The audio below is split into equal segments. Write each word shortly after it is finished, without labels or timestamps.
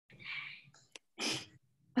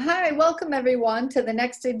Hi, welcome everyone to the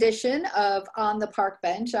next edition of On the Park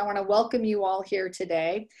Bench. I want to welcome you all here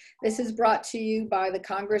today. This is brought to you by the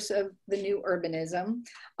Congress of the New Urbanism.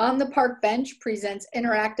 On the Park Bench presents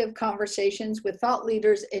interactive conversations with thought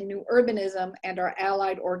leaders in new urbanism and our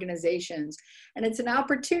allied organizations. And it's an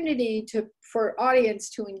opportunity for audience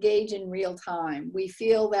to engage in real time. We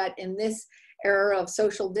feel that in this era of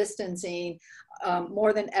social distancing,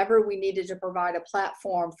 more than ever, we needed to provide a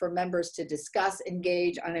platform for members to discuss,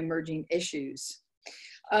 engage on emerging issues.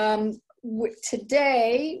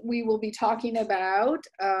 Today, we will be talking about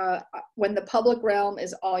when the public realm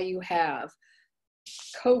is all you have,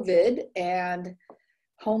 COVID and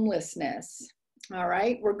homelessness. All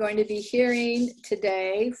right, we're going to be hearing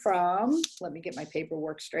today from, let me get my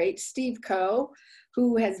paperwork straight, Steve Coe,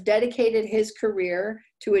 who has dedicated his career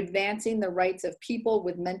to advancing the rights of people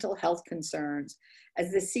with mental health concerns.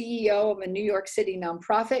 As the CEO of a New York City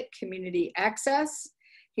nonprofit, Community Access,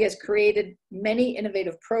 he has created many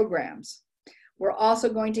innovative programs. We're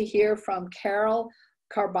also going to hear from Carol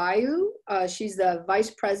Carbayou. She's the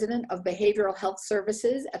Vice President of Behavioral Health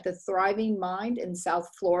Services at the Thriving Mind in South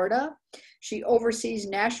Florida. She oversees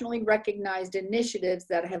nationally recognized initiatives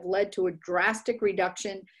that have led to a drastic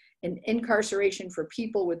reduction in incarceration for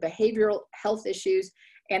people with behavioral health issues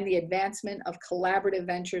and the advancement of collaborative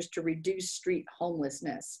ventures to reduce street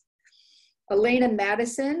homelessness. Elena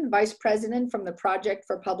Madison, Vice President from the Project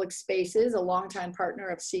for Public Spaces, a longtime partner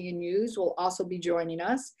of C&U's, will also be joining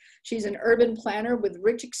us. She's an urban planner with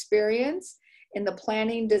rich experience in the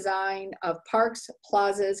planning design of parks,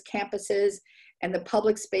 plazas, campuses, and the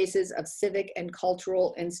public spaces of civic and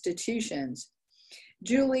cultural institutions.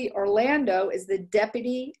 Julie Orlando is the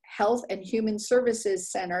Deputy of Health and Human Services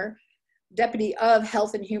Center at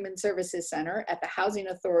the Housing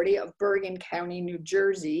Authority of Bergen County, New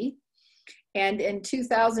Jersey. And in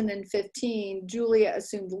 2015, Julia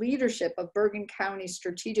assumed leadership of Bergen County's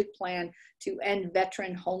strategic plan to end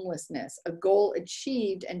veteran homelessness, a goal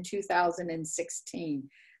achieved in 2016.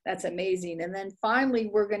 That's amazing. And then finally,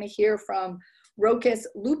 we're going to hear from Rokas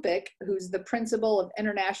Lupik, who's the principal of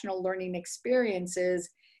International Learning Experiences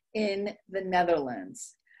in the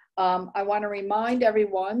Netherlands. I want to remind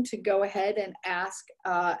everyone to go ahead and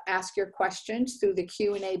ask your questions through the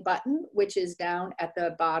Q&A button, which is down at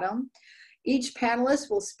the bottom. Each panelist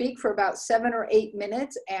will speak for about 7 or 8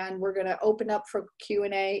 minutes, and we're going to open up for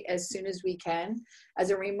Q&A as soon as we can. As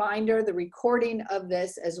a reminder, the recording of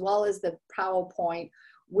this, as well as the PowerPoint,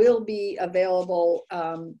 will be available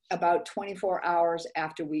about 24 hours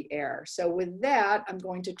after we air. So with that, I'm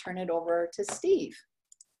going to turn it over to Steve.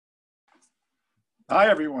 Hi,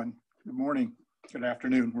 everyone. Good morning, good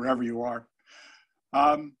afternoon, wherever you are.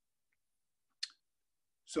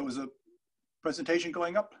 So is the presentation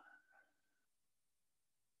going up?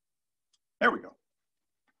 There we go.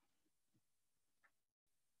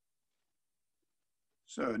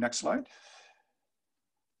 So next slide.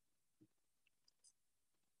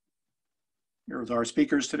 Here's our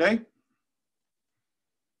speakers today.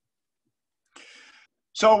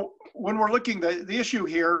 So when we're looking, the issue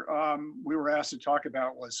here we were asked to talk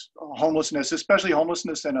about was homelessness, especially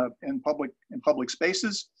homelessness in public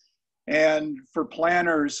spaces. And for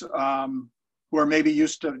planners who are maybe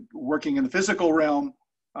used to working in the physical realm,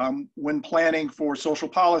 when planning for social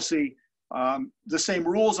policy, the same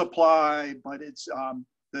rules apply, but it's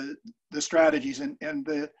the strategies and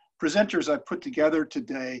the presenters I've put together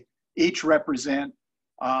today each represent,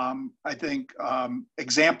 I think,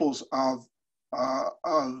 examples of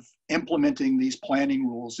implementing these planning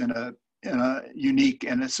rules in a unique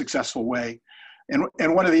and a successful way.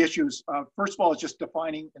 And one of the issues, first of all, is just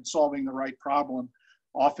defining and solving the right problem.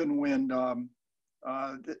 Often when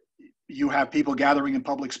you have people gathering in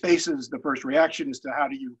public spaces, the first reaction is to how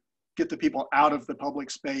do you get the people out of the public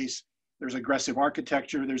space. There's aggressive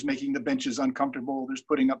architecture, there's making the benches uncomfortable, there's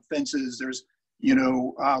putting up fences, there's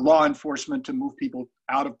law enforcement to move people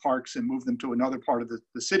out of parks and move them to another part of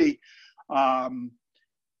the city. And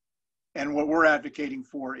what we're advocating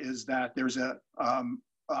for is that there's a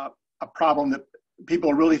problem that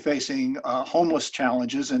people are really facing homeless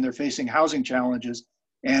challenges, and they're facing housing challenges,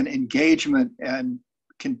 and engagement and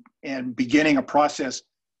beginning a process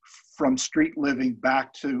from street living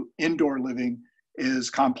back to indoor living is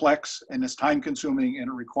complex and it's time consuming, and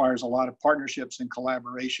it requires a lot of partnerships and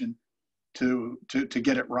collaboration to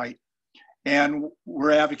get it right. And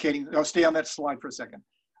we're advocating, I'll stay on that slide for a second,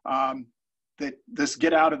 that this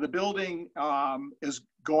get out of the building is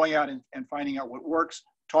going out and finding out what works,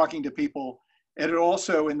 talking to people. And it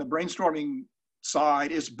also, in the brainstorming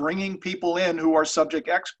side, is bringing people in who are subject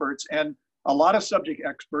experts. And a lot of subject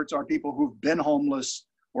experts are people who've been homeless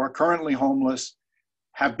or are currently homeless,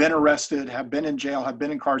 have been arrested, have been in jail, have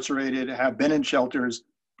been incarcerated, have been in shelters.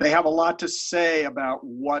 They have a lot to say about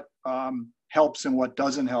what helps and what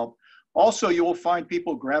doesn't help. Also, you will find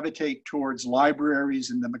people gravitate towards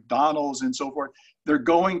libraries and the McDonald's and so forth. They're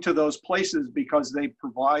going to those places because they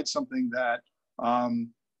provide something that,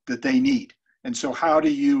 that they need. And so how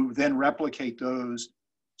do you then replicate those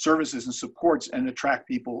services and supports and attract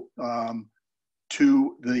people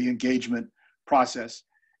to the engagement process?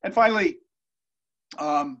 And finally,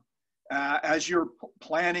 as you're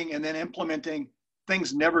planning and then implementing,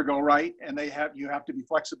 things never go right, and you have to be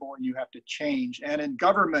flexible and you have to change. And in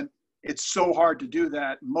government, it's so hard to do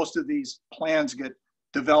that. Most of these plans get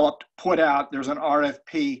developed, put out, there's an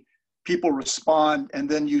RFP, people respond, and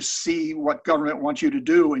then you see what government wants you to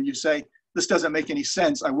do, and you say, this doesn't make any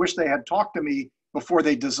sense. I wish they had talked to me before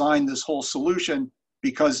they designed this whole solution,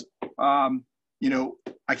 because you know,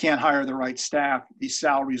 I can't hire the right staff, these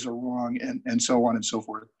salaries are wrong, and so on and so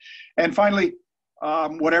forth. And finally,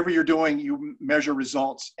 whatever you're doing, you measure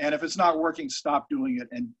results. And if it's not working, stop doing it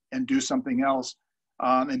and do something else,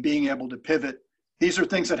 and being able to pivot. These are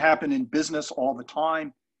things that happen in business all the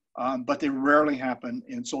time, but they rarely happen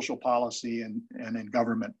in social policy and in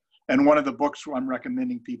government. And one of the books I'm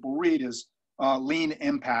recommending people read is Lean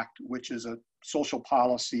Impact, which is a social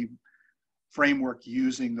policy framework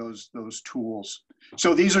using those tools.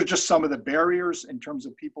 So these are just some of the barriers in terms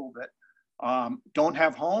of people that don't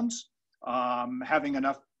have homes, having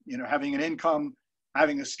enough, you know, having an income,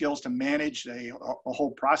 having the skills to manage a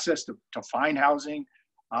whole process to find housing.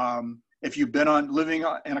 If you've been living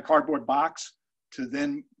in a cardboard box to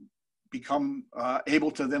then become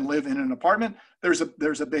able to then live in an apartment, there's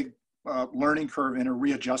a big learning curve and a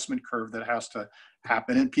readjustment curve that has to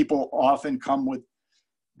happen. And people often come with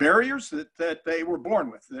barriers that they were born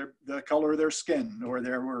with, the color of their skin, or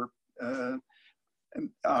there were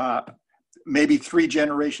maybe 3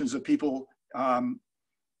 generations of people in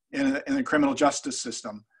the criminal justice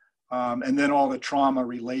system, and then all the trauma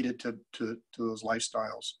related to those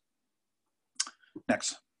lifestyles.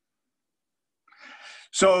 Next.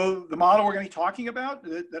 So the model we're going to be talking about,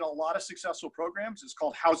 that a lot of successful programs, is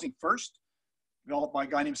called Housing First, developed by a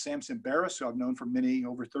guy named Samson Barris, who I've known for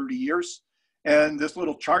over 30 years. And this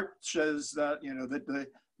little chart shows that, you know, that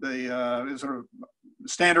the sort of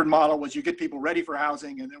standard model was you get people ready for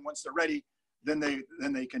housing, and then once they're ready, then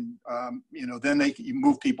they can, you know, you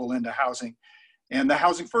move people into housing. And the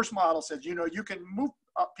Housing First model says, you know, you can move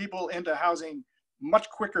people into housing much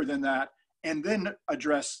quicker than that, and then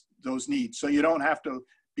address those needs. So you don't have to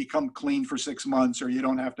become clean for 6 months, or you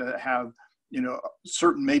don't have to have, you know,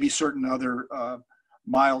 maybe certain other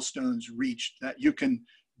milestones reached. That you can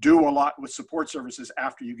do a lot with support services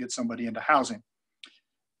after you get somebody into housing.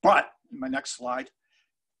 But my next slide,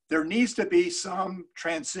 there needs to be some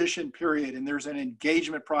transition period, and there's an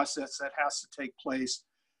engagement process that has to take place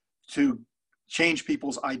to change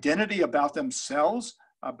people's identity about themselves,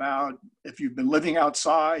 about if you've been living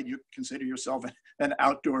outside, you consider yourself an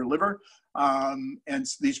outdoor liver. And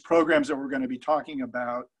these programs that we're going to be talking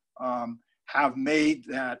about have made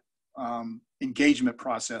that engagement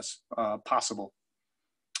process possible.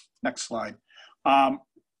 Next slide.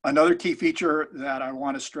 Another key feature that I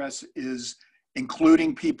want to stress is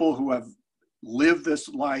including people who have lived this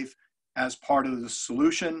life as part of the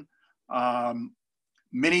solution.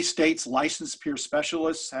 Many states licensed peer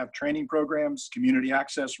specialists have training programs. Community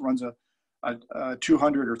Access runs a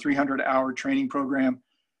 200 or 300 hour training program.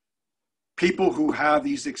 People who have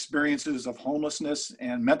these experiences of homelessness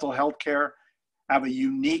and mental health care have a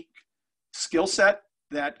unique skill set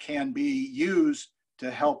that can be used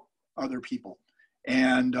to help other people.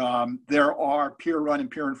 And there are peer-run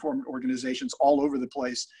and peer-informed organizations all over the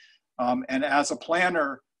place. And as a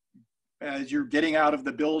planner, as you're getting out of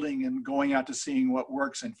the building and going out to seeing what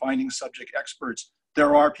works and finding subject experts,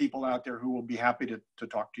 there are people out there who will be happy to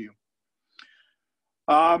talk to you.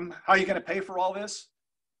 How are you going to pay for all this?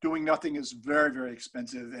 Doing nothing is very, very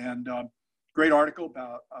expensive. And great article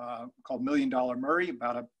about called $1 Million Murray,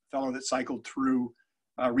 about a fellow that cycled through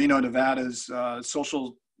Reno, Nevada's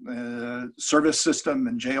social service system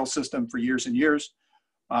and jail system for years and years.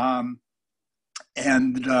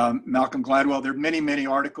 And Malcolm Gladwell, there are many, many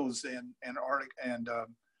articles and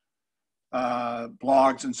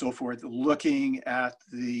blogs and so forth looking at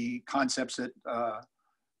the concepts that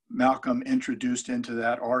Malcolm introduced into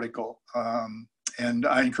that article. And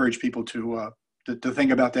I encourage people to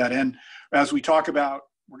think about that. And as we talk about,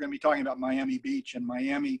 we're going to be talking about Miami Beach, and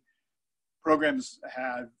Miami programs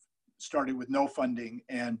have started with no funding.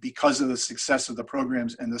 And because of the success of the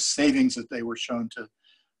programs and the savings that they were shown to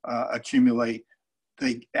accumulate,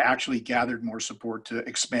 they actually gathered more support to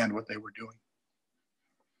expand what they were doing.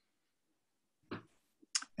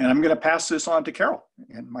 And I'm going to pass this on to Carol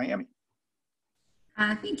in Miami.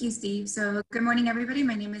 Thank you, Steve. So good morning, everybody.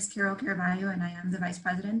 My name is Carol Caraballo, and I am the Vice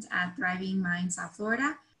President at Thriving Mind South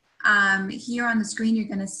Florida. Here on the screen, you're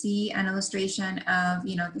going to see an illustration of,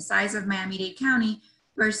 the size of Miami-Dade County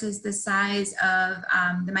versus the size of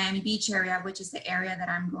the Miami Beach area, which is the area that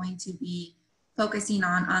I'm going to be focusing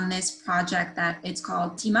on this project that it's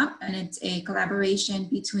called Team Up, and it's a collaboration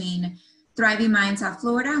between Thriving Mind South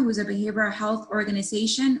Florida, who's a behavioral health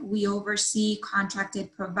organization. We oversee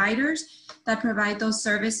contracted providers that provide those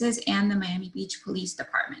services, and the Miami Beach Police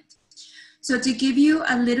Department. So to give you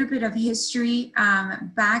a little bit of history,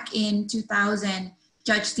 back in 2000,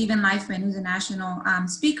 Judge Stephen Leifman, who's a national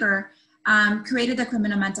speaker, created the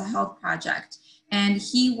Criminal Mental Health Project. And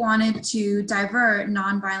he wanted to divert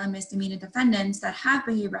nonviolent misdemeanor defendants that have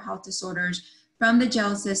behavioral health disorders from the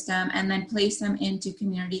jail system and then place them into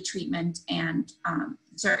community treatment and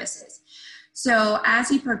services. So as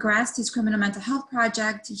he progressed his criminal mental health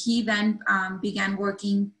project, he then began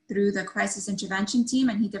working through the crisis intervention team,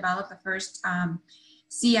 and he developed the first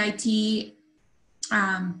CIT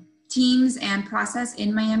teams and process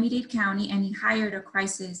in Miami-Dade County, and he hired a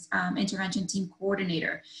crisis intervention team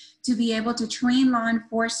coordinator to be able to train law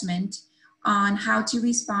enforcement on how to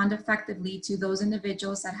respond effectively to those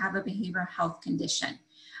individuals that have a behavioral health condition.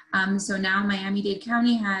 So now Miami-Dade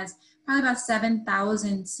County has probably about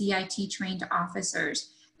 7,000 CIT trained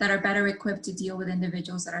officers that are better equipped to deal with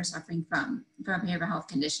individuals that are suffering from a behavioral health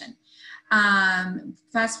condition.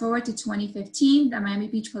 Fast forward to 2015, the Miami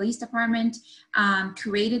Beach Police Department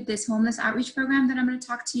created this homeless outreach program that I'm going to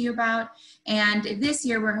talk to you about. And this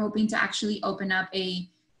year we're hoping to actually open up a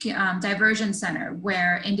diversion center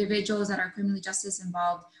where individuals that are criminally justice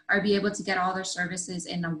involved are be able to get all their services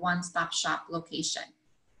in a one-stop shop location.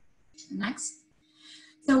 Next.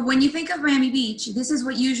 So when you think of Miami Beach, this is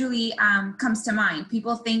what usually comes to mind.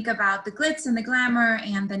 People think about the glitz and the glamour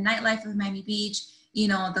and the nightlife of Miami Beach,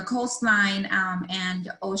 the coastline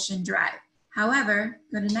and Ocean Drive. However,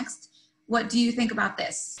 go to next. What do you think about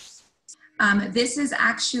this? This is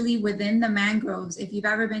actually within the mangroves. If you've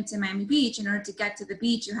ever been to Miami Beach, in order to get to the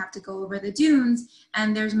beach, you have to go over the dunes,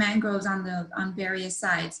 and there's mangroves on various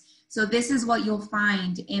sides. So this is what you'll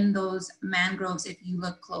find in those mangroves if you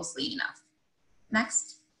look closely enough.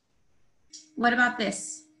 Next. What about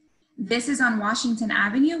this? This is on Washington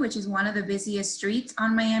Avenue, which is one of the busiest streets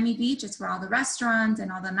on Miami Beach. It's where all the restaurants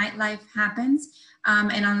and all the nightlife happens,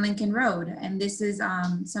 and on Lincoln Road. And this is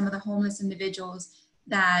some of the homeless individuals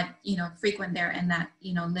that frequent there and that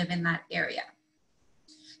live in that area.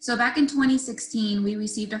 So back in 2016, we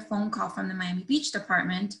received a phone call from the Miami Beach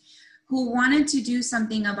Department who wanted to do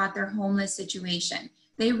something about their homeless situation.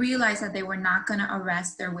 They realized that they were not going to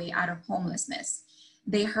arrest their way out of homelessness.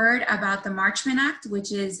 They heard about the Marchman Act,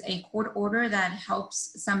 which is a court order that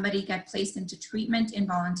helps somebody get placed into treatment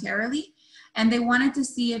involuntarily. And they wanted to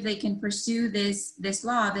see if they can pursue this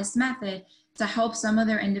law, this method, to help some of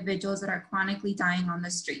their individuals that are chronically dying on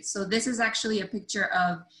the streets. So this is actually a picture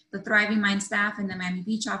of the Thriving Mind staff and the Miami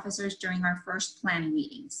Beach officers during our first planning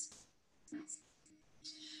meetings.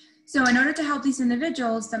 So in order to help these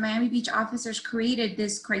individuals, the Miami Beach officers created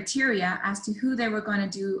this criteria as to who they were going to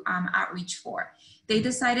do outreach for. They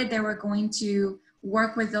decided they were going to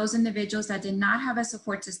work with those individuals that did not have a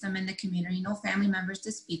support system in the community, no family members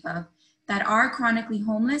to speak of, that are chronically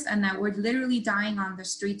homeless and that were literally dying on the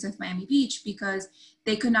streets of Miami Beach because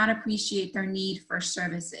they could not appreciate their need for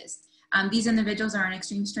services. These individuals are an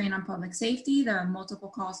extreme strain on public safety. There are multiple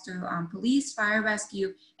calls to police, fire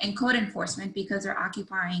rescue, and code enforcement because they're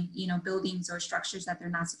occupying, buildings or structures that they're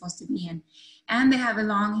not supposed to be in. And they have a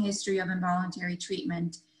long history of involuntary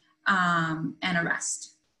treatment and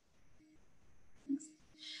arrest.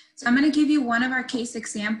 So I'm going to give you one of our case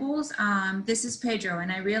examples. This is Pedro,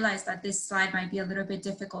 and I realized that this slide might be a little bit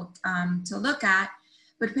difficult to look at,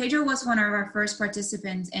 but Pedro was one of our first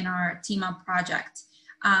participants in our Team Up project.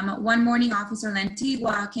 One morning, Officer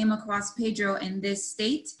Lantigua came across Pedro in this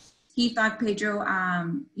state. He thought Pedro,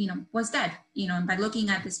 was dead. And by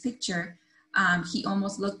looking at this picture, he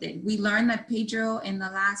almost looked it. We learned that Pedro, in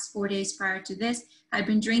the last 4 days prior to this, had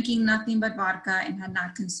been drinking nothing but vodka and had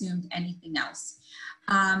not consumed anything else.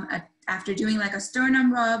 After doing like a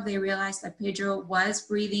sternum rub, they realized that Pedro was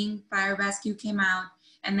breathing. Fire rescue came out,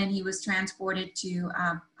 and then he was transported to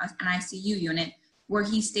an ICU unit where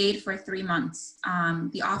he stayed for 3 months.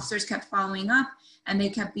 The officers kept following up, and they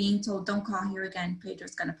kept being told, don't call here again,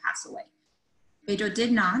 Pedro's gonna pass away. Pedro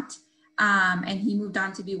did not, and he moved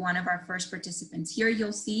on to be one of our first participants. Here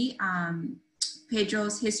you'll see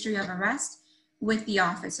Pedro's history of arrest with the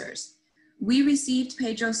officers. We received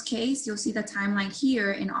Pedro's case, you'll see the timeline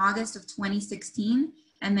here, in August of 2016,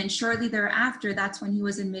 And then shortly thereafter, that's when he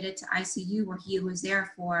was admitted to ICU, where he was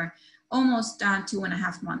there for almost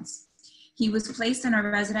 2.5 months. He was placed on a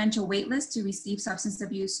residential wait list to receive substance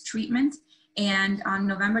abuse treatment. And on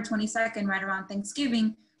November 22nd, right around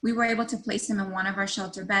Thanksgiving, we were able to place him in one of our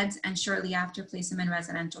shelter beds and shortly after place him in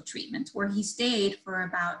residential treatment, where he stayed for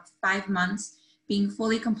about 5 months, being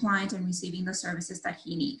fully compliant and receiving the services that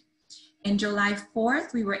he needed. In July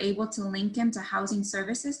 4th, we were able to link him to housing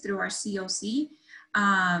services through our COC,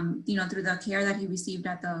 through the care that he received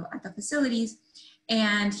at the facilities,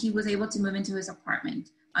 and he was able to move into his apartment.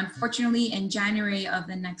 Unfortunately, in January of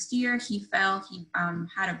the next year, he fell, he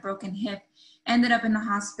had a broken hip, ended up in the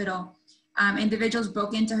hospital. Individuals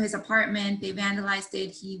broke into his apartment, they vandalized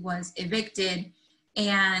it, he was evicted,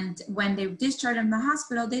 and when they discharged him from the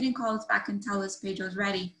hospital, they didn't call us back and tell us Pedro's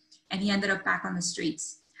ready, and he ended up back on the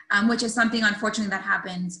streets, which is something, unfortunately, that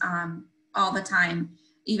happens all the time,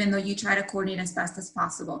 even though you try to coordinate as best as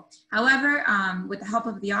possible. However, with the help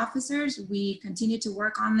of the officers, we continued to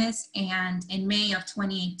work on this, and in May of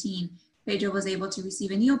 2018, Pedro was able to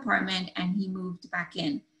receive a new apartment and he moved back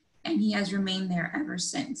in, and he has remained there ever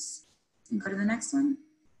since. And go to the next one.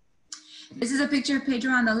 This is a picture of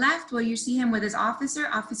Pedro on the left, where you see him with his officer,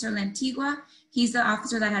 Officer Lantigua. He's the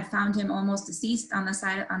officer that had found him almost deceased on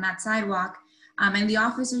that sidewalk. And the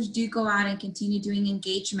officers do go out and continue doing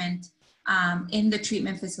engagement in the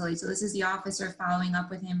treatment facility. So this is the officer following up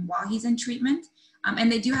with him while he's in treatment. And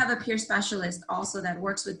they do have a peer specialist also that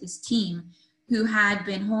works with this team, who had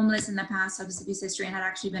been homeless in the past, substance abuse history, and had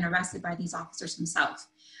actually been arrested by these officers himself.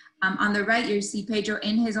 On the right, you see Pedro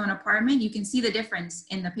in his own apartment. You can see the difference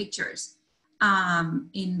in the pictures.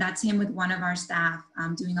 That's him with one of our staff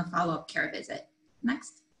doing a follow-up care visit.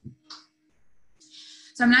 Next.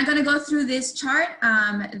 So I'm not going to go through this chart.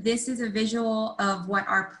 This is a visual of what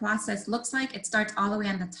our process looks like. It starts all the way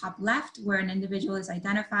on the top left, where an individual is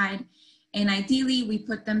identified. And ideally, we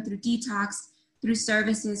put them through detox, through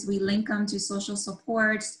services. We link them to social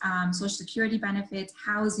supports, social security benefits,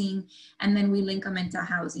 housing, and then we link them into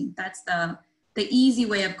housing. That's the easy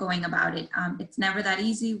way of going about it. It's never that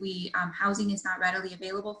easy. Housing is not readily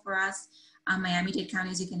available for us. Miami-Dade County,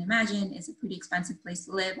 as you can imagine, is a pretty expensive place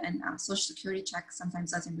to live, and social security check sometimes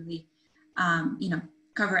doesn't really,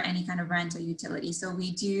 cover any kind of rent or utility. So we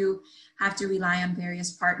do have to rely on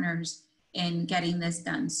various partners in getting this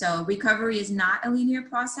done. So recovery is not a linear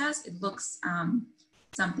process. It looks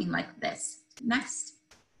something like this. Next.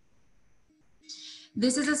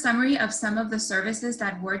 This is a summary of some of the services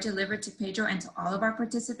that were delivered to Pedro and to all of our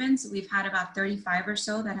participants. We've had about 35 or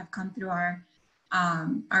so that have come through our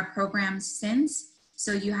programs since.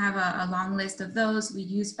 So you have a long list of those. We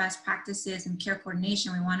use best practices and care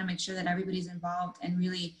coordination. We want to make sure that everybody's involved and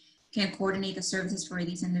really can coordinate the services for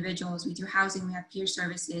these individuals. We do housing, we have peer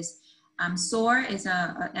services. SOAR is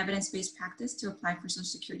an evidence-based practice to apply for Social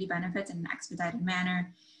Security benefits in an expedited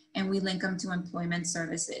manner, and we link them to employment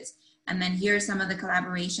services. And then here are some of the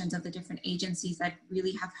collaborations of the different agencies that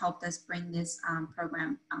really have helped us bring this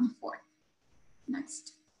program forth.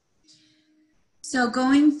 Next. So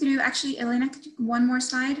going through, actually, Elena, could you, one more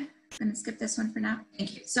slide? I'm gonna skip this one for now.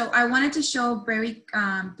 Thank you. So I wanted to show very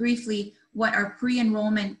briefly what our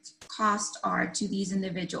pre-enrollment costs are to these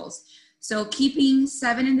individuals. So keeping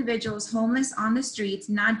 7 individuals homeless on the streets,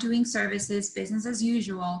 not doing services, business as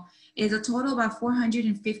usual, is a total of about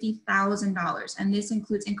 $450,000. And this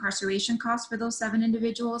includes incarceration costs for those 7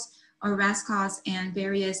 individuals, arrest costs, and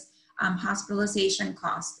various hospitalization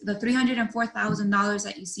costs. The $304,000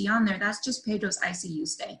 that you see on there, that's just Pedro's ICU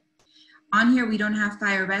stay. On here, we don't have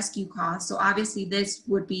fire rescue costs. So obviously this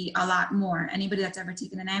would be a lot more. Anybody that's ever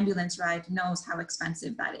taken an ambulance ride knows how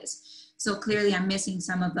expensive that is. So clearly I'm missing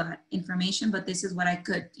some of the information, but this is what I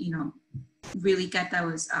could, really get that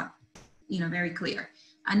was, very clear.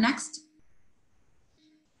 Next.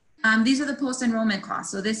 These are the post-enrollment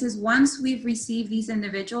costs. So this is once we've received these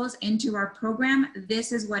individuals into our program,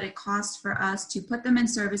 this is what it costs for us to put them in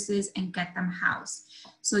services and get them housed.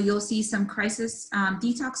 So you'll see some crisis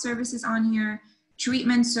detox services on here,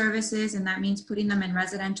 treatment services, and that means putting them in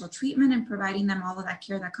residential treatment and providing them all of that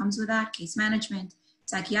care that comes with that, case management,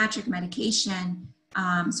 psychiatric medication,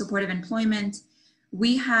 supportive employment.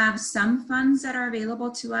 We have some funds that are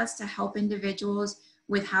available to us to help individuals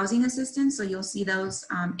with housing assistance. So you'll see those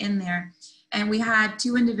in there. And we had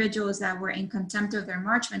 2 individuals that were in contempt of their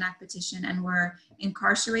Marchman Act petition and were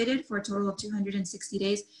incarcerated for a total of 260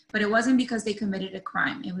 days, but it wasn't because they committed a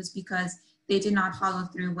crime. It was because they did not follow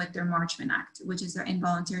through with their Marchman Act, which is their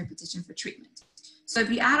involuntary petition for treatment. So if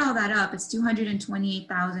you add all that up, it's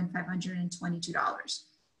 $228,522.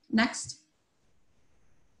 Next.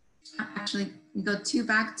 Actually, we go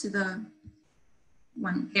back to the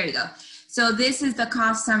there you go. So this is the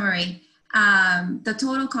cost summary. The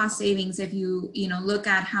total cost savings, if you look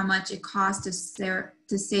at how much it costs to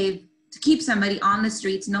keep somebody on the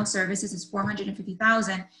streets, no services, is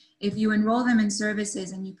 $450,000. If you enroll them in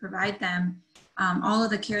services and you provide them all of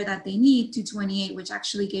the care that they need, $228,000, which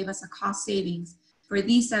actually gave us a cost savings for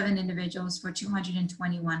these 7 individuals for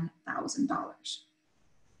 $221,000.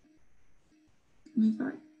 Move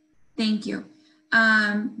forward. Thank you.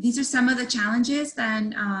 These are some of the challenges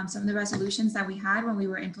and some of the resolutions that we had when we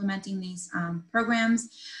were implementing these programs.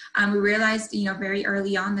 We realized, very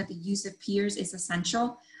early on that the use of peers is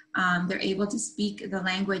essential. They're able to speak the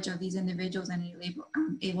language of these individuals and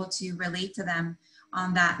able to relate to them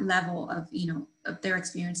on that level of, of their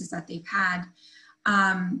experiences that they've had.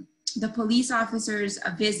 The police officers'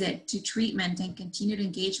 visit to treatment and continued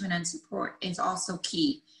engagement and support is also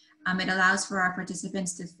key. It allows for our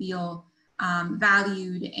participants to feel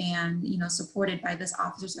valued and supported by these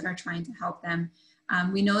officers that are trying to help them.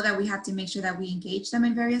 We know that we have to make sure that we engage them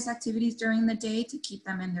in various activities during the day to keep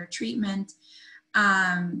them in their treatment.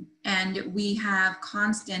 And we have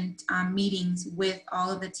constant meetings with all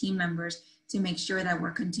of the team members to make sure that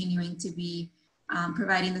we're continuing to be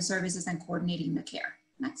providing the services and coordinating the care.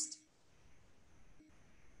 Next.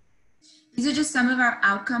 These are just some of our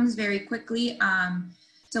outcomes very quickly.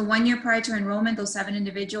 So 1 year prior to enrollment, those 7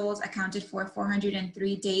 individuals accounted for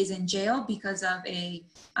 403 days in jail because of a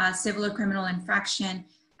civil or criminal infraction.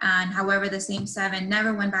 And however, the same 7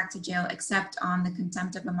 never went back to jail except on the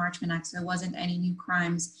contempt of enlargement act. So there wasn't any new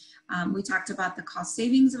crimes. We talked about the cost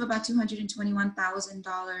savings of about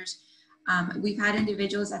 $221,000. We've had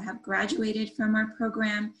individuals that have graduated from our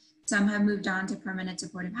program. Some have moved on to permanent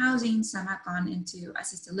supportive housing. Some have gone into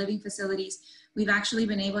assisted living facilities. We've actually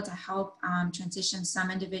been able to help transition some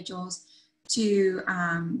individuals to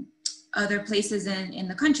other places in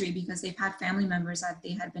the country because they've had family members that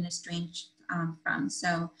they had been estranged from.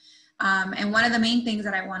 So, and one of the main things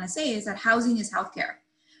that I want to say is that housing is healthcare.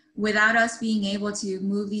 Without us being able to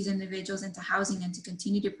move these individuals into housing and to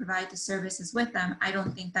continue to provide the services with them, I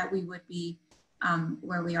don't think that we would be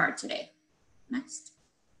where we are today. Next.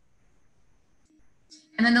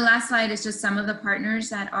 And then the last slide is just some of the partners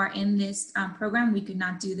that are in this program. We could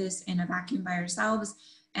not do this in a vacuum by ourselves.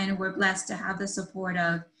 And we're blessed to have the support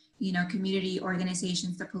of, community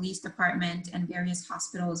organizations, the police department, and various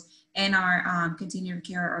hospitals, and our continuing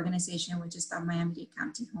care organization, which is the Miami-Dade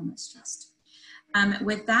County Homeless Trust.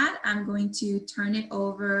 With that, I'm going to turn it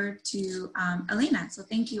over to Elena. So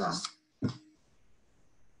thank you all.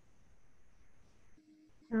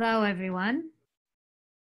 Hello, everyone.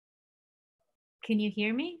 Can you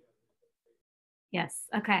hear me? Yes,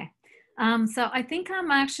 okay. So I think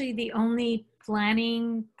I'm actually the only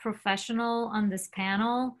planning professional on this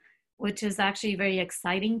panel, which is actually very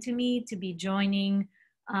exciting to me to be joining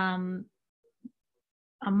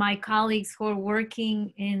my colleagues who are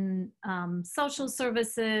working in social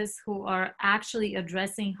services, who are actually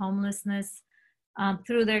addressing homelessness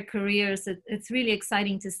through their careers. It's really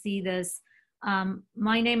exciting to see this.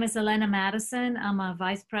 My name is Elena Madison. I'm a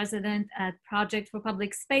vice president at Project for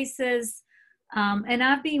Public Spaces. And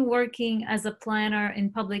I've been working as a planner in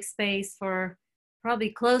public space for probably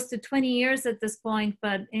close to 20 years at this point.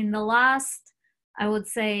 But in the last, I would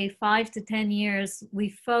say 5 to 10 years,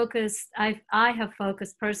 I have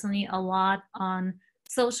focused personally a lot on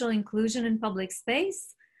social inclusion in public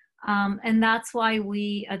space. And that's why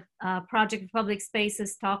we at Project for Public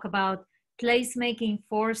Spaces talk about placemaking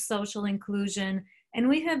for social inclusion. And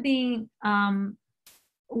we have been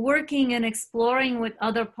working and exploring with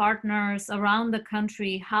other partners around the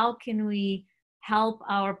country, how can we help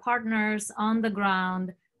our partners on the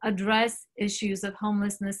ground address issues of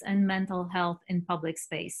homelessness and mental health in public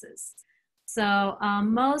spaces. So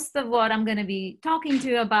most of what I'm going to be talking to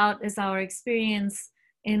you about is our experience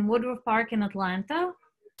in Woodruff Park in Atlanta,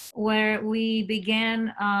 where we began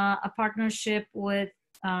a partnership with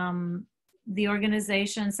the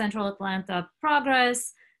organization Central Atlanta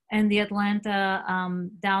Progress and the Atlanta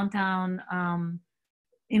Downtown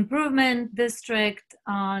Improvement District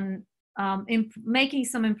on making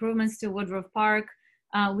some improvements to Woodruff Park.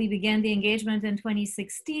 We began the engagement in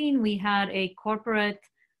 2016. We had a corporate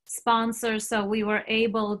sponsor, so we were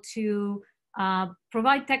able to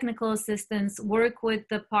provide technical assistance, work with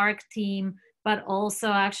the park team, but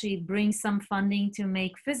also actually bring some funding to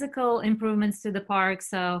make physical improvements to the park.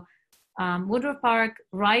 So Woodruff Park,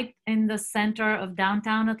 right in the center of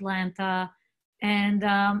downtown Atlanta, and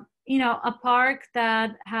a park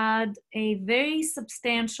that had a very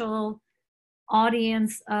substantial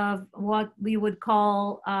audience of what we would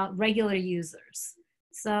call regular users.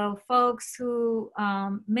 So folks who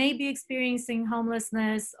may be experiencing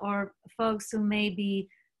homelessness, or folks who may be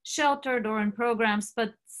sheltered or in programs,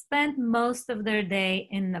 but spend most of their day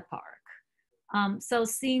in the park. So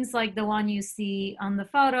scenes like the one you see on the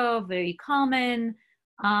photo, very common.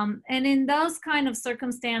 And in those kind of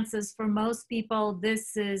circumstances, for most people,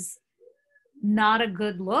 this is not a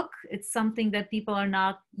good look. It's something that people are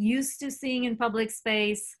not used to seeing in public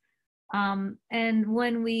space. And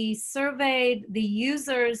when we surveyed the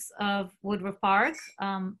users of Woodruff Park,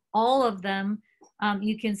 all of them,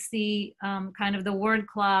 you can see kind of the word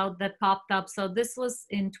cloud that popped up. So this was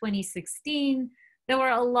in 2016. There were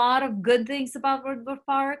a lot of good things about Woodruff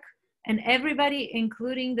Park, and everybody,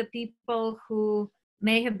 including the people who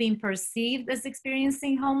may have been perceived as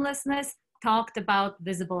experiencing homelessness, talked about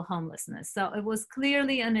visible homelessness. So it was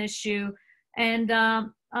clearly an issue. And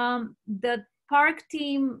the park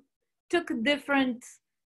team took different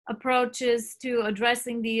approaches to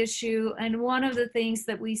addressing the issue. And one of the things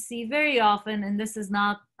that we see very often, and this is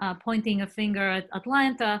not pointing a finger at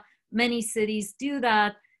Atlanta, many cities do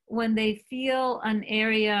that when they feel an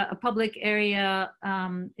area, a public area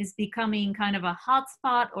is becoming kind of a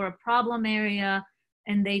hotspot or a problem area,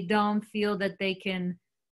 and they don't feel that they can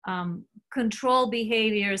control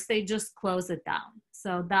behaviors, they just close it down.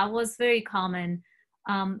 So that was very common.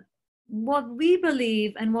 What we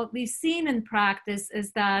believe and what we've seen in practice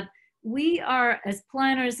is that we are, as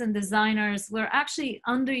planners and designers, we're actually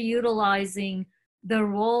underutilizing the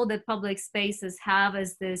role that public spaces have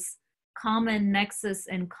as this common nexus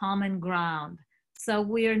and common ground. So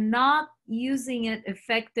we're not using it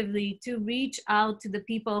effectively to reach out to the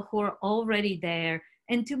people who are already there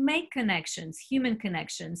and to make connections, human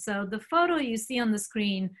connections. So the photo you see on the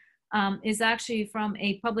screen is actually from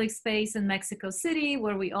a public space in Mexico City,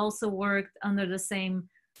 where we also worked under the same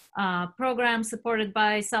program supported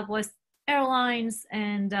by Southwest Airlines.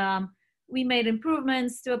 And we made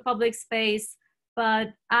improvements to a public space.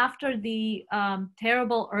 But after the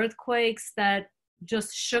terrible earthquakes that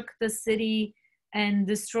just shook the city and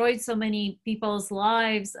destroyed so many people's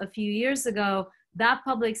lives a few years ago, that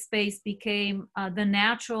public space became the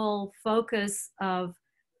natural focus of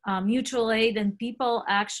mutual aid, and people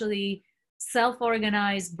actually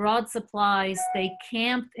self-organized, brought supplies, they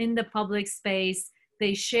camped in the public space,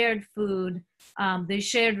 they shared food, they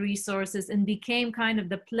shared resources, and became kind of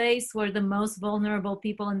the place where the most vulnerable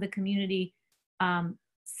people in the community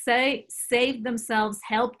saved themselves,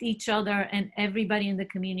 helped each other, and everybody in the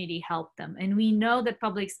community helped them. And we know that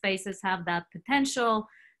public spaces have that potential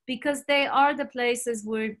because they are the places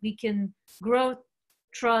where we can grow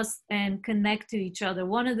trust and connect to each other.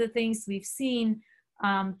 One of the things we've seen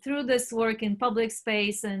through this work in public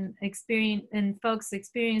space and folks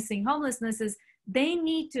experiencing homelessness is they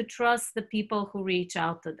need to trust the people who reach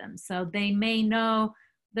out to them. So they may know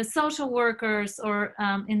the social workers, or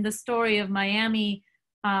in the story of Miami,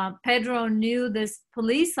 Pedro knew this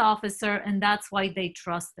police officer, and that's why they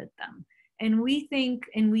trusted them. And we think,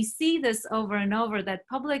 and we see this over and over, that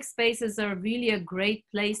public spaces are really a great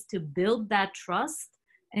place to build that trust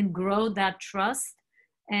and grow that trust.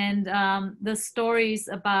 And the stories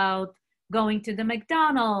about going to the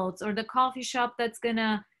McDonald's or the coffee shop that's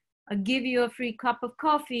gonna give you a free cup of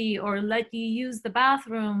coffee or let you use the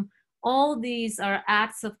bathroom, all these are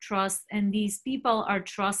acts of trust, and these people are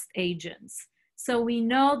trust agents. So we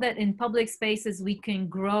know that in public spaces, we can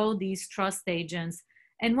grow these trust agents.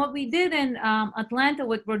 And what we did in Atlanta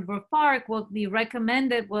with Woodruff Park, what we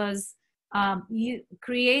recommended was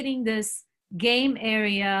creating this game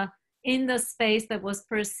area in the space that was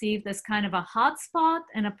perceived as kind of a hotspot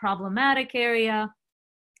and a problematic area.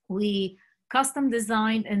 We custom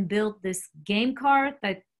designed and built this game cart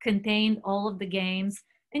that contained all of the games.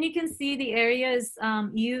 And you can see the area is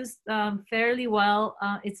used fairly well.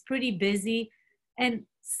 It's pretty busy. And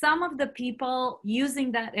some of the people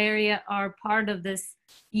using that area are part of this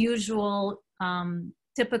usual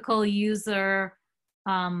typical user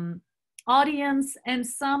audience, and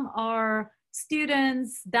some are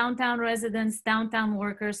students, downtown residents, downtown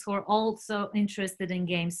workers who are also interested in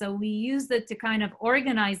games. So we used it to kind of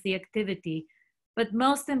organize the activity. But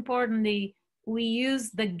most importantly, we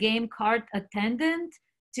used the game cart attendant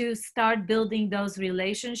to start building those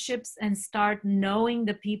relationships and start knowing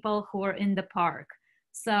the people who are in the park.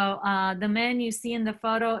 So the man you see in the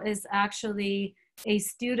photo is actually a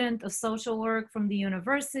student of social work from the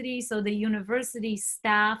university. So the university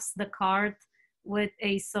staffs the cart with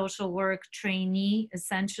a social work trainee,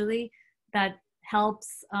 essentially, that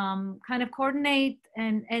helps kind of coordinate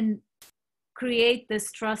and create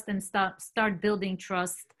this trust and start building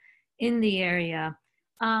trust in the area.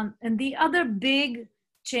 And the other big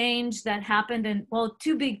change that happened in, well,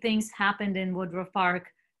 two big things happened in Woodruff Park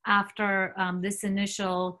after this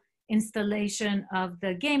initial installation of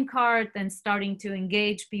the game cart and starting to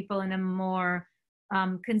engage people in a more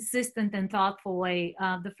consistent and thoughtful way.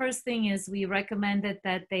 The first thing is we recommended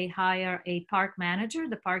that they hire a park manager.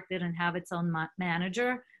 The park didn't have its own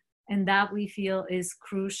manager, and that we feel is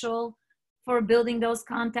crucial for building those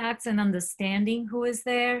contacts and understanding who is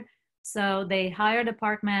there. So they hired a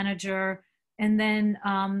park manager, and then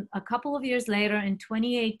a couple of years later in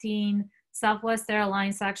 2018, Southwest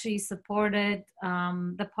Airlines actually supported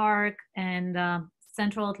the park and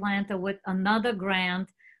Central Atlanta with another grant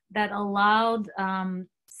that allowed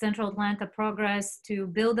Central Atlanta Progress to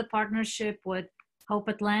build a partnership with Hope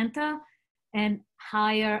Atlanta and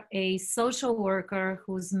hire a social worker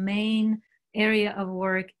whose main area of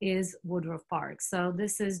work is Woodruff Park. So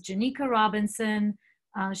this is Janika Robinson.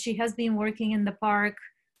 She has been working in the park,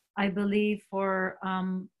 I believe, for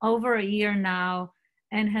over a year now,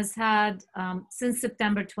 and has had since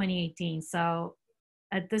September 2018. So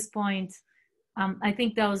at this point, I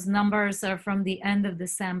think those numbers are from the end of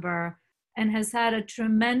December, and has had a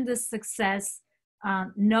tremendous success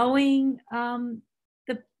knowing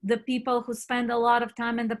the people who spend a lot of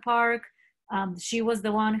time in the park. She was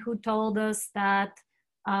the one who told us that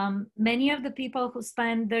many of the people who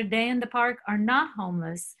spend their day in the park are not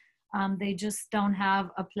homeless. They just don't have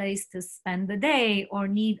a place to spend the day or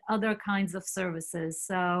need other kinds of services.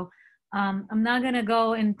 So I'm not going to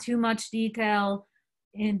go in too much detail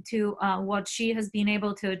into what she has been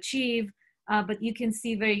able to achieve, but you can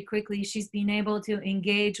see very quickly she's been able to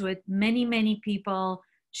engage with many, many people.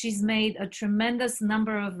 She's made a tremendous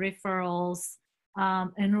number of referrals,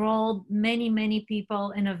 enrolled many, many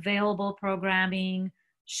people in available programming,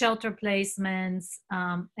 shelter placements,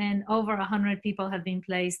 and over 100 people have been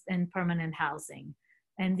placed in permanent housing.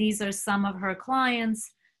 And these are some of her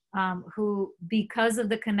clients who, because of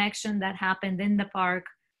the connection that happened in the park,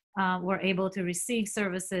 were able to receive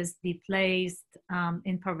services, be placed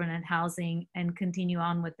in permanent housing, and continue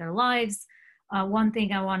on with their lives. One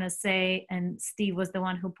thing I want to say, and Steve was the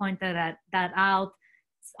one who pointed that out,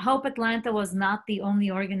 Hope Atlanta was not the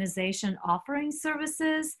only organization offering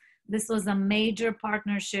services. This was a major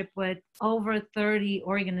partnership with over 30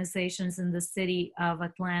 organizations in the city of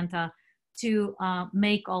Atlanta to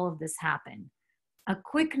make all of this happen. A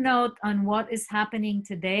quick note on what is happening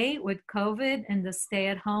today with COVID and the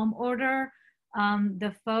stay-at-home order.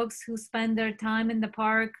 The folks who spend their time in the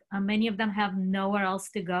park, many of them have nowhere else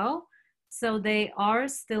to go. So they are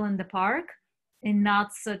still in the park in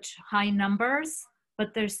not such high numbers,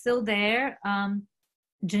 but they're still there.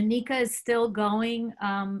 Janika is still going,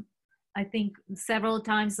 I think, several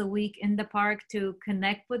times a week in the park to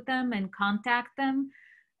connect with them and contact them.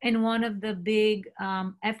 And one of the big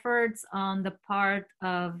efforts on the part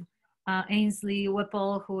of Ainsley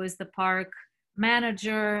Whipple, who is the park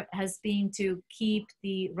manager, has been to keep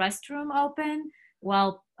the restroom open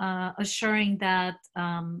while assuring that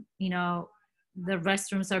the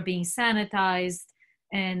restrooms are being sanitized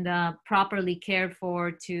and properly cared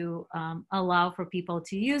for to allow for people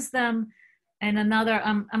to use them. And another,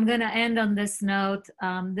 I'm going to end on this note.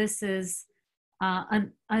 This is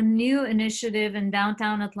a new initiative in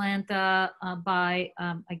downtown Atlanta by,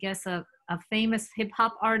 I guess, a famous hip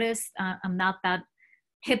hop artist. I'm not that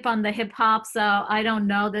hip on the hip hop, so I don't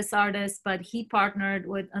know this artist, but he partnered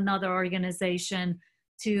with another organization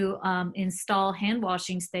to install hand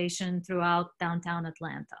washing stations throughout downtown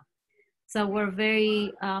Atlanta. So we're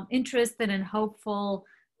very interested and hopeful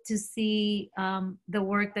to see the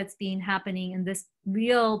work that's been happening in this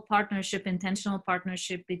real partnership, intentional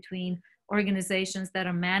partnership between organizations that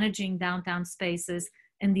are managing downtown spaces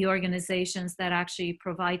and the organizations that actually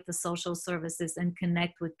provide the social services and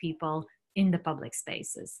connect with people in the public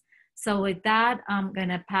spaces. So with that, I'm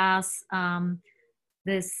gonna pass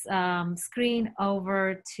this screen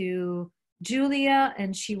over to Julia,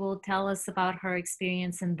 and she will tell us about her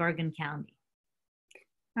experience in Bergen County.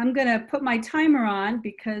 I'm gonna put my timer on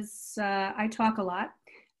because I talk a lot.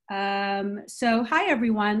 So hi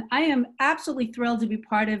everyone, I am absolutely thrilled to be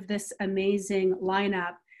part of this amazing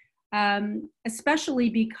lineup, especially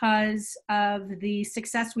because of the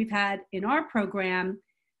success we've had in our program.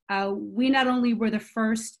 We not only were the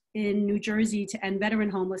first in New Jersey to end veteran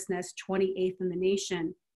homelessness, 28th in the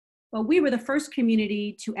nation, but we were the first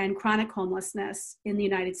community to end chronic homelessness in the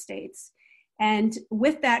United States. And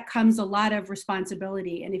with that comes a lot of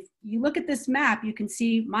responsibility. And if you look at this map, you can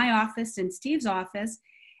see my office and Steve's office.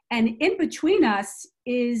 And in between us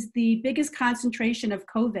is the biggest concentration of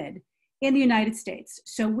COVID in the United States.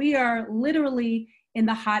 So we are literally in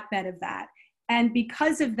the hotbed of that. And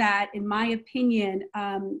because of that, in my opinion,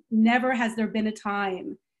 never has there been a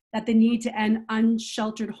time that the need to end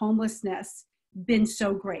unsheltered homelessness been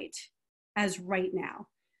so great as right now.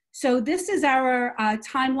 So this is our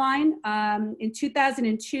timeline. In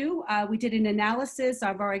 2002, we did an analysis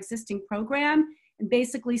of our existing program and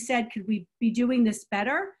basically said, could we be doing this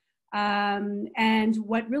better? And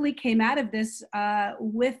what really came out of this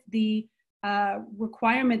with the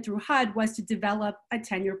requirement through HUD was to develop a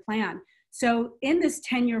 10-year plan. So in this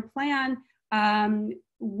 10-year plan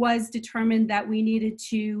was determined that we needed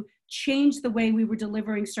to change the way we were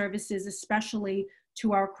delivering services, especially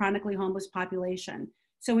to our chronically homeless population.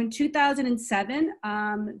 So in 2007,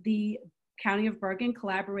 the County of Bergen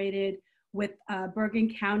collaborated with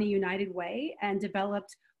Bergen County United Way and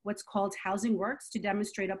developed what's called Housing Works to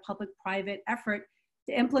demonstrate a public-private effort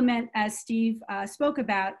to implement, as Steve spoke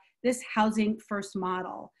about, this housing first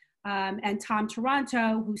model. And Tom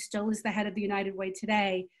Toronto, who still is the head of the United Way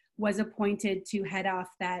today, was appointed to head off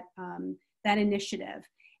that, that initiative.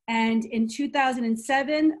 And in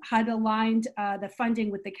 2007, HUD aligned the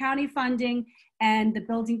funding with the county funding, and the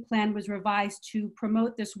building plan was revised to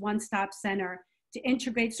promote this one-stop center to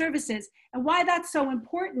integrate services. And why that's so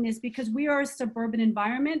important is because we are a suburban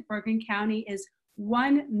environment. Bergen County is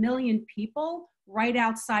 1 million people right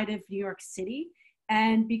outside of New York City.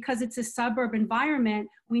 And because it's a suburb environment,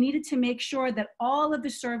 we needed to make sure that all of the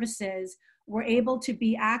services were able to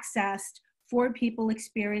be accessed for people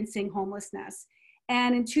experiencing homelessness.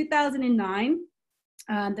 And in 2009,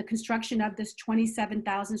 the construction of this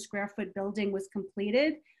 27,000 square foot building was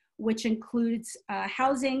completed, which includes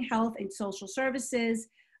housing, health, and social services.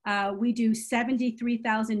 We do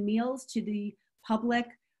 73,000 meals to the public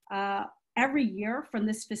every year from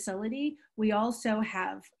this facility. We also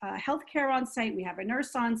have healthcare on site. We have a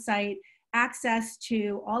nurse on site, access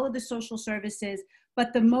to all of the social services.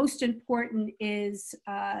 But the most important is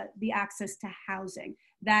the access to housing.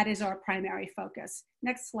 That is our primary focus.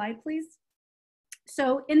 Next slide, please.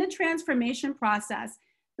 So in the transformation process,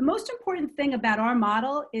 the most important thing about our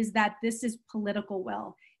model is that this is political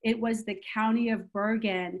will. It was the County of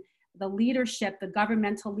Bergen, the leadership, the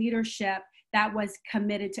governmental leadership that was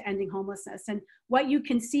committed to ending homelessness. And what you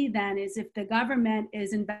can see then is if the government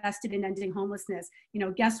is invested in ending homelessness, you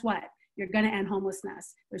know, guess what? You're going to end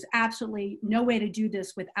homelessness. There's absolutely no way to do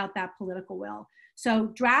this without that political will. So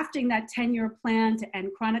drafting that 10-year plan to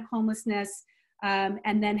end chronic homelessness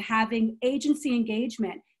and then having agency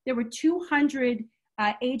engagement. There were 200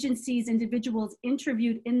 agencies, individuals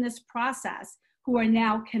interviewed in this process who are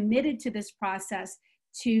now committed to this process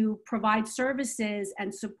to provide services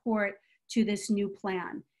and support to this new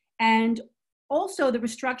plan. And also the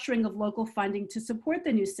restructuring of local funding to support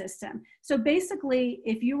the new system. So basically,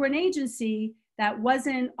 if you were an agency that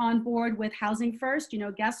wasn't on board with Housing First, you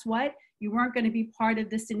know, guess what? You weren't going to be part of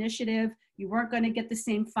this initiative. You weren't going to get the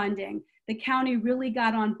same funding. The county really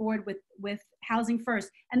got on board with Housing First.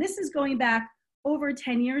 And this is going back over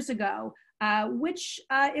 10 years ago, which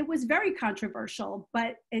it was very controversial,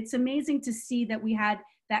 but it's amazing to see that we had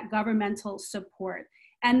that governmental support.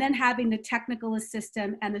 And then having the technical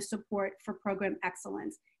assistance and the support for program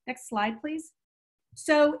excellence. Next slide, please.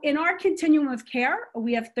 So in our continuum of care,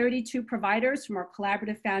 we have 32 providers from our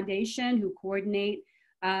collaborative foundation who coordinate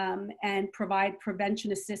and provide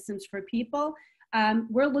prevention assistance for people.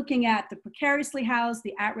 We're looking at the precariously housed,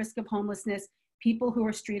 the at risk of homelessness, people who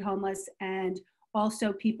are street homeless, and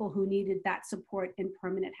also people who needed that support in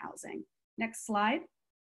permanent housing. Next slide.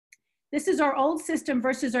 This is our old system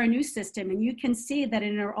versus our new system. And you can see that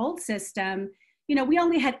in our old system, you know, we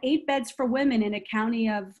only had 8 beds for women in a county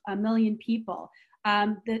of 1 million people.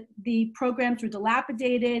 The programs were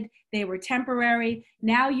dilapidated, they were temporary.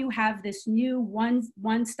 Now you have this new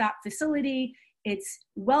one-stop facility. It's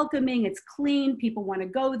welcoming, it's clean, people want to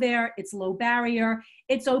go there, it's low barrier,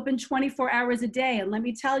 it's open 24 hours a day. And let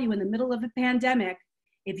me tell you, in the middle of a pandemic,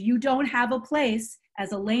 if you don't have a place,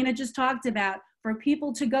 as Elena just talked about, for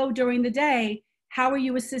people to go during the day, how are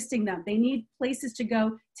you assisting them? They need places to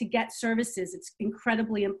go to get services. It's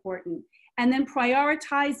incredibly important. And then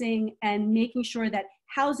prioritizing and making sure that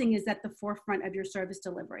housing is at the forefront of your service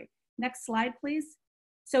delivery. Next slide, please.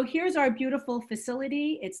 So here's our beautiful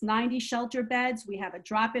facility. It's 90 shelter beds. We have a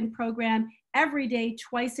drop-in program every day,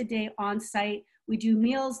 twice a day on site. We do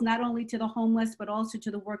meals not only to the homeless, but also to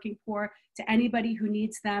the working poor, to anybody who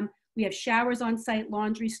needs them. We have showers on site,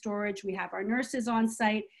 laundry storage. We have our nurses on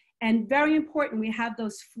site. And very important, we have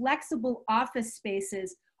those flexible office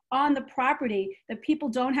spaces on the property that people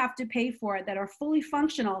don't have to pay for, that are fully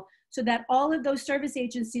functional, so that all of those service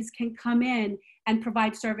agencies can come in and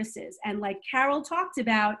provide services. And like Carol talked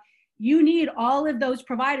about, You need all of those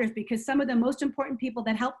providers, because some of the most important people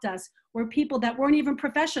that helped us were people that weren't even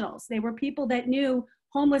professionals. They were people that knew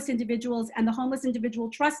homeless individuals, and the homeless individual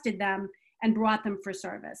trusted them and brought them for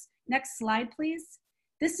service. Next slide, please.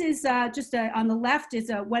 This is on the left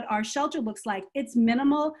is what our shelter looks like. It's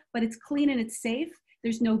minimal, but it's clean and it's safe.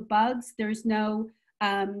 There's no bugs. There's no,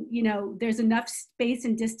 there's enough space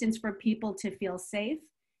and distance for people to feel safe.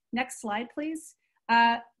 Next slide, please.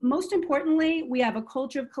 Most importantly, we have a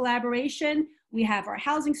culture of collaboration. We have our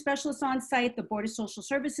housing specialists on site, the Board of Social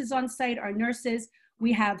Services on site, our nurses.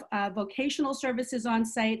 We have vocational services on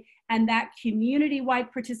site, and that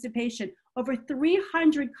community-wide participation. Over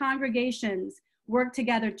 300 congregations work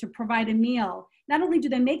together to provide a meal. Not only do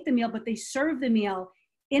they make the meal, but they serve the meal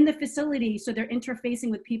in the facility, so they're interfacing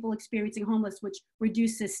with people experiencing homelessness, which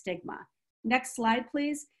reduces stigma. Next slide,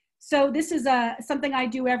 please. So this is something I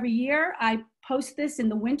do every year. I post this in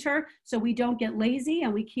the winter so we don't get lazy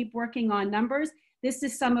and we keep working on numbers. This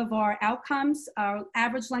is some of our outcomes. Our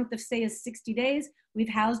average length of stay is 60 days. We've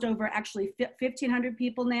housed over actually 1,500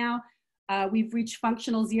 people now. We've reached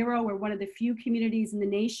functional zero. We're one of the few communities in the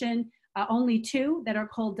nation, only 2 that are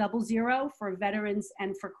called double zero, for veterans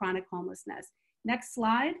and for chronic homelessness. Next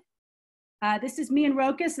slide. This is me and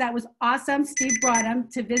Rokas. That was awesome. Steve brought him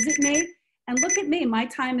to visit me. And look at me, my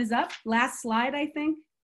time is up. Last slide, I think.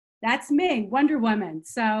 That's me, Wonder Woman.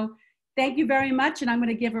 So thank you very much, and I'm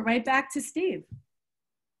gonna give it right back to Steve.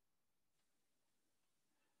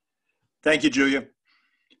 Thank you, Julia.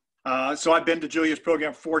 So I've been to Julia's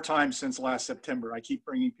program 4 times since last September. I keep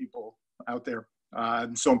bringing people out there.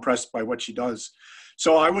 I'm so impressed by what she does.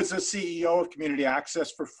 So I was the CEO of Community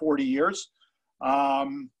Access for 40 years.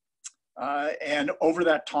 And over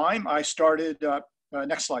that time, I started,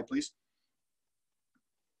 next slide, please.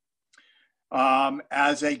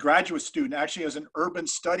 As a graduate student, actually as an urban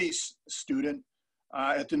studies student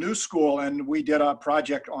at the New School, and we did a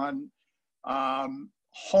project on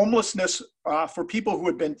homelessness for people who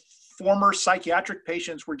had been former psychiatric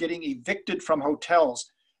patients, were getting evicted from hotels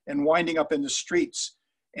and winding up in the streets.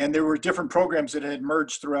 And there were different programs that had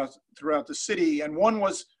emerged throughout the city. And one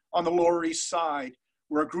was on the Lower East Side,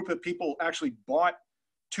 where a group of people actually bought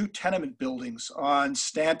 2 tenement buildings on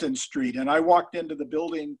Stanton Street. And I walked into the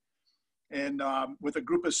building and with a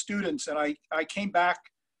group of students, and I came back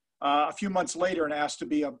a few months later and asked to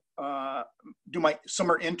be do my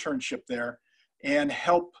summer internship there and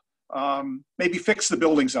help maybe fix the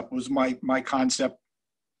buildings up, was my concept.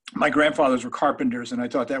 My grandfathers were carpenters, and I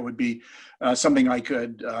thought that would be something I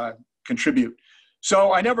could contribute.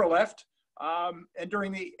 So I never left. And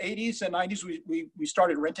during the 80s and 90s, we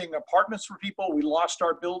started renting apartments for people. We lost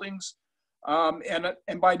our buildings. And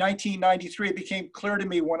by 1993, it became clear to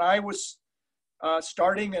me, when I was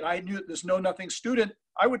starting and I knew this know-nothing student,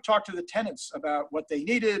 I would talk to the tenants about what they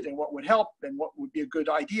needed and what would help and what would be a good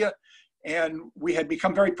idea. And we had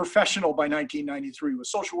become very professional by 1993 with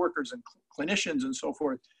social workers and clinicians and so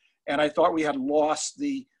forth. And I thought we had lost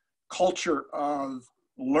the culture of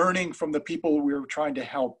learning from the people we were trying to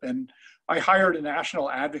help. And I hired a national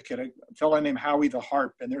advocate, a fellow named Howie the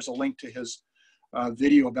Harp, and there's a link to his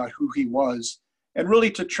video about who he was, and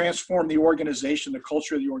really to transform the organization, the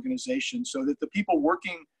culture of the organization, so that the people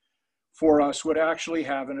working for us would actually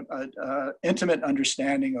have an intimate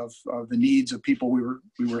understanding of the needs of people we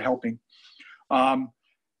were helping.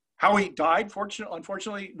 Howie died,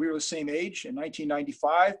 unfortunately. We were the same age in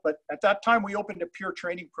 1995, but at that time we opened a peer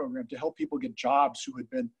training program to help people get jobs who had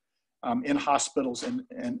been in hospitals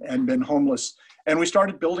and been homeless. And we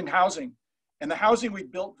started building housing. And the housing we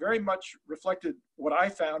built very much reflected what I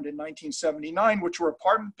found in 1979, which were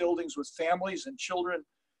apartment buildings with families and children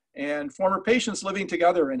and former patients living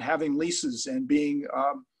together and having leases and being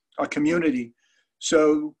a community.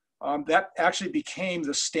 So that actually became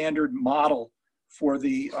the standard model for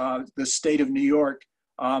the state of New York.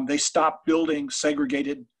 They stopped building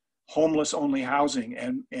segregated homeless-only housing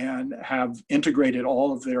and have integrated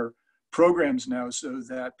all of their programs now, so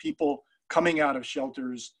that people coming out of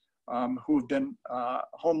shelters who have been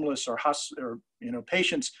homeless or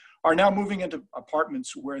patients are now moving into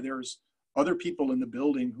apartments where there's other people in the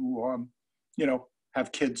building who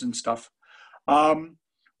have kids and stuff.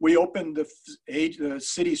 We opened the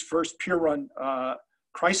city's first peer-run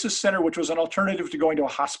crisis center, which was an alternative to going to a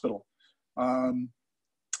hospital in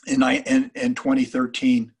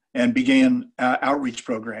 2013, and began outreach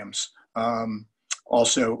programs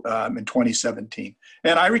also in 2017.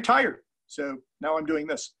 And I retired, so now I'm doing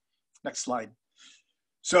this. Next slide.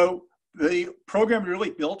 So the program really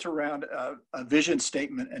built around a vision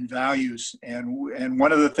statement and values. And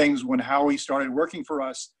one of the things when Howie started working for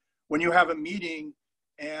us, when you have a meeting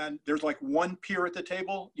and there's like one peer at the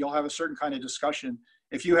table, you'll have a certain kind of discussion.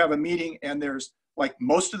 If you have a meeting and there's like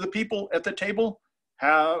most of the people at the table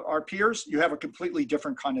are peers, you have a completely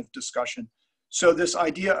different kind of discussion. So this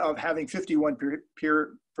idea of having 51%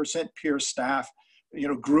 peer staff,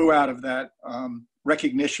 grew out of that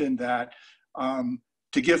recognition that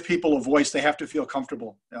to give people a voice, they have to feel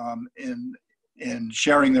comfortable in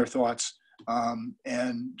sharing their thoughts.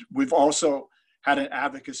 And we've also had an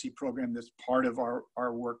advocacy program that's part of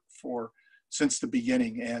our work since the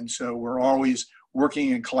beginning. And so we're always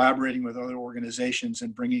working and collaborating with other organizations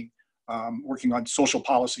and working on social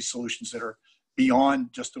policy solutions that are beyond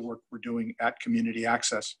just the work we're doing at Community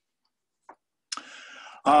Access.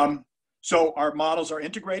 So our models are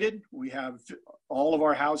integrated. We have all of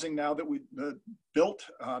our housing now that we built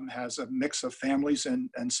has a mix of families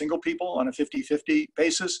and single people on a 50-50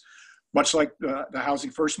 basis. Much like the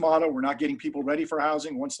Housing First model, we're not getting people ready for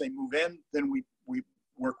housing. Once they move in, then we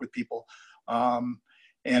work with people.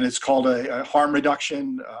 And it's called a harm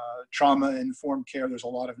reduction, trauma-informed care. There's a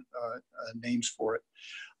lot of names for it.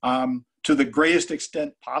 To the greatest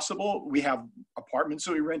extent possible, we have apartments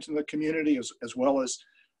that we rent in the community as well as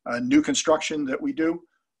new construction that we do,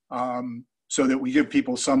 so that we give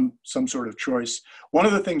people some sort of choice. One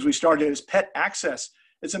of the things we started is pet access.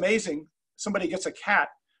 It's amazing. Somebody gets a cat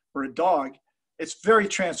or a dog. It's very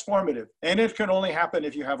transformative. And it can only happen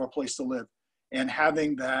if you have a place to live. And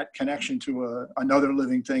having that connection to another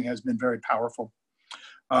living thing has been very powerful.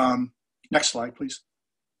 Next slide, please.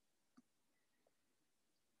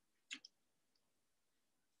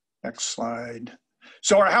 Next slide.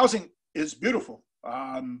 So our housing is beautiful.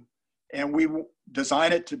 And we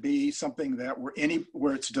design it to be something that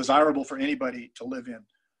where it's desirable for anybody to live in.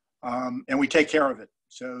 And we take care of it.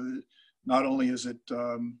 So not only is it,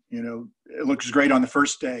 it looks great on the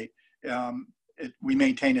first day, we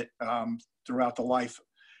maintain it throughout the life.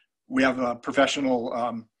 We have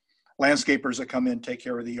professional landscapers that come in, take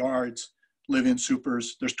care of the yards, live-in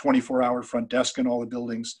supers. There's 24-hour front desk in all the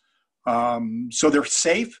buildings. So they're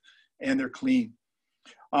safe and they're clean.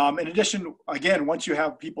 In addition, again, once you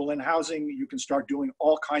have people in housing, you can start doing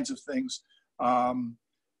all kinds of things.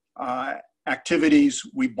 Activities,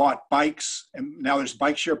 we bought bikes, and now there's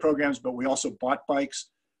bike share programs, but we also bought bikes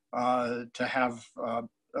to have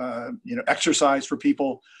exercise for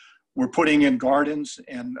people. We're putting in gardens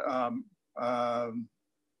and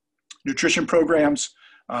nutrition programs,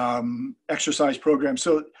 exercise programs.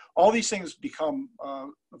 So all these things become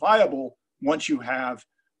viable once you have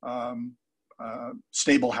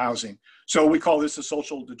stable housing. So we call this the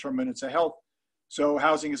social determinants of health. So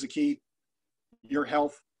housing is a key. Your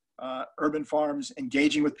health, urban farms,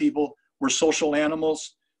 engaging with people. We're social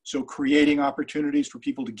animals, so creating opportunities for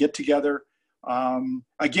people to get together.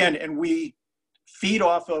 Again, and we feed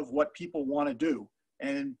off of what people want to do.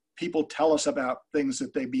 And people tell us about things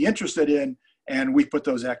that they'd be interested in, and we put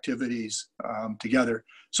those activities together.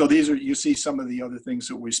 So these are, you see some of the other things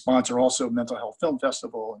that we sponsor, also Mental Health Film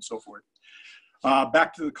Festival and so forth.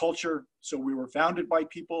 Back to the culture. So we were founded by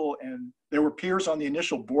people, and there were peers on the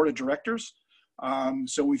initial board of directors.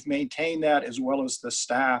 So we've maintained that, as well as the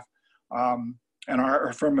staff, and our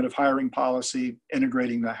affirmative hiring policy,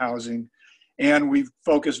 integrating the housing. And we've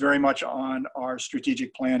focused very much on our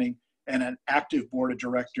strategic planning and an active board of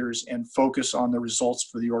directors, and focus on the results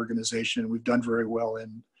for the organization. We've done very well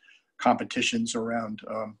in competitions around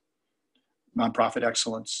nonprofit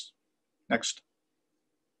excellence. Next.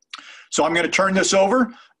 So I'm going to turn this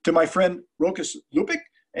over to my friend Rokas Lupik,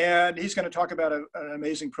 and he's going to talk about an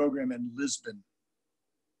amazing program in Lisbon.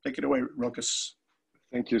 Take it away, Rokas.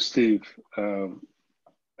 Thank you, Steve.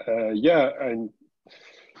 Yeah, I'm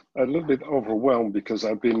a little bit overwhelmed because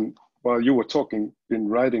I've been, while you were talking, been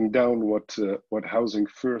writing down what Housing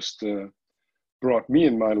First brought me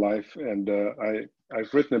in my life, and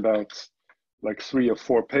I've written about like 3 or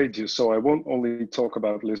 4 pages. So I won't only talk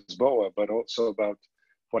about Lisboa, but also about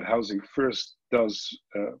what Housing First does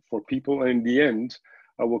for people. And in the end,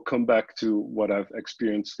 I will come back to what I've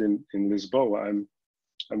experienced in Lisboa.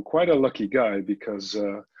 I'm quite a lucky guy because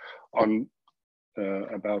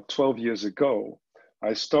about 12 years ago,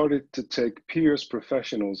 I started to take peers,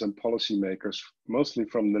 professionals, and policymakers, mostly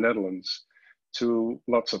from the Netherlands, to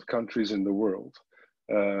lots of countries in the world.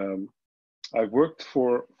 I've worked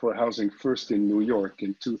for Housing First in New York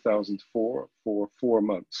in 2004 for 4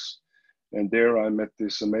 months. And there I met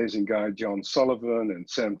this amazing guy, John Sullivan, and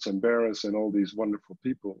Sam Tsemberis, and all these wonderful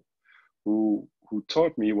people who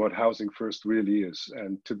taught me what Housing First really is.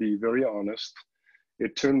 And to be very honest,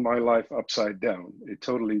 it turned my life upside down. It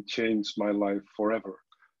totally changed my life forever,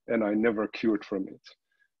 and I never cured from it.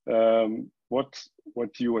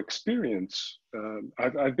 what you experience.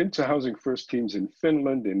 I've been to Housing First teams in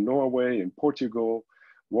Finland, in Norway, in Portugal,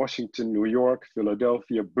 Washington, New York,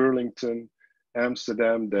 Philadelphia, Burlington,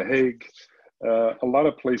 Amsterdam, The Hague, a lot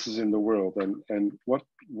of places in the world. And what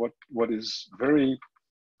is very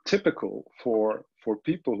typical for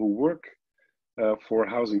people who work for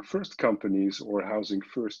Housing First companies or Housing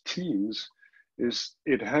First teams is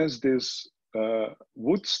it has this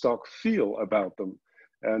Woodstock feel about them.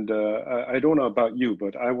 And I don't know about you,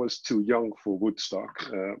 but I was too young for Woodstock.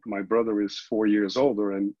 My brother is 4 years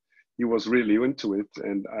older, and he was really into it.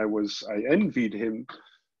 And I envied him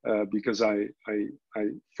because I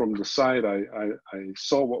from the side, I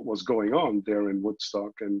saw what was going on there in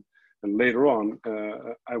Woodstock. And later on,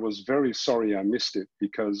 I was very sorry I missed it,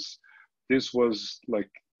 because this was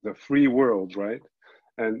like the free world, right?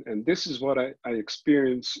 And this is what I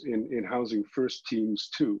experience in Housing First teams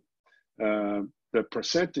too. The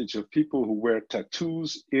percentage of people who wear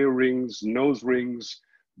tattoos, earrings, nose rings,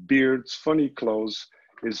 beards, funny clothes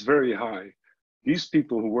is very high. These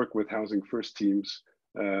people who work with Housing First teams,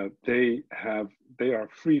 they are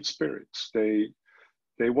free spirits. They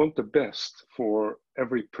want the best for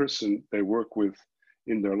every person they work with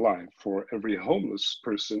in their life, for every homeless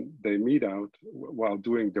person they meet out while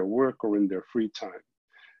doing their work or in their free time.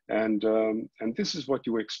 And this is what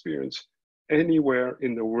you experience anywhere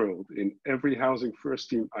in the world, in every Housing First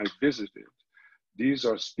team I visited. These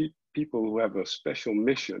are people who have a special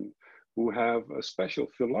mission, who have a special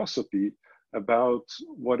philosophy about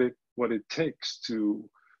what it takes to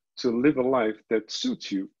live a life that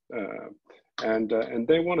suits you. And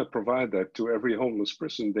they want to provide that to every homeless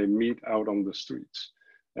person they meet out on the streets.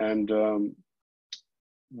 And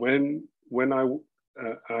when I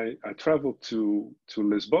traveled to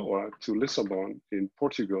Lisboa, to Lisbon in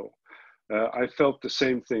Portugal, I felt the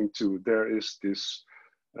same thing too. There is this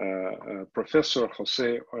Professor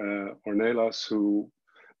Jose Ornelas who,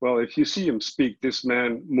 well, if you see him speak, this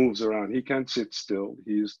man moves around. He can't sit still.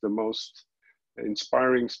 He's the most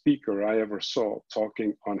inspiring speaker I ever saw,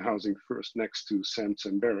 talking on Housing First next to Sam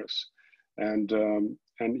Semberis. And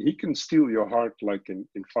he can steal your heart like in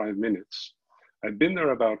 5 minutes. I've been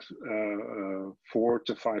there about 4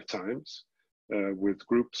 to 5 times with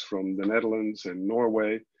groups from the Netherlands and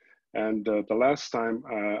Norway. And the last time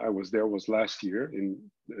I was there was last year in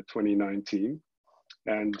 2019.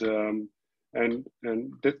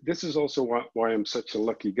 This is also why I'm such a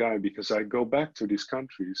lucky guy, because I go back to these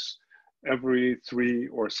countries every 3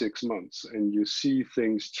 or 6 months, and you see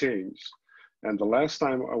things change. And the last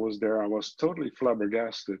time I was there, I was totally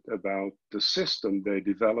flabbergasted about the system they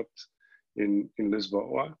developed in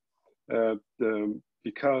Lisboa,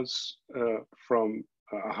 because from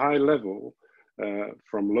a high level,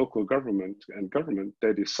 from local government and government,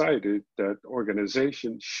 they decided that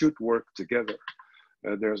organizations should work together.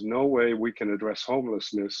 There's no way we can address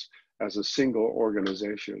homelessness as a single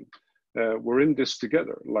organization. We're in this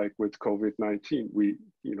together, like with COVID-19. We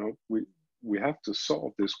have to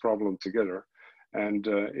solve this problem together. And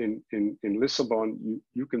in Lisbon,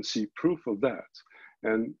 you can see proof of that.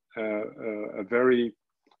 And the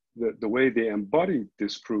way they embody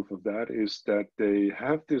this proof of that is that they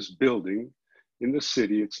have this building in the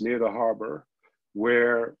city, it's near the harbor,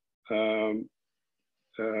 where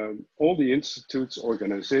all the institutes,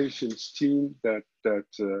 organizations, teams that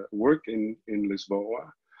work in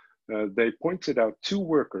Lisboa, they pointed out 2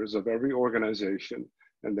 workers of every organization,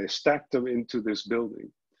 and they stacked them into this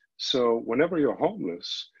building. So whenever you're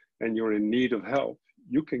homeless and you're in need of help,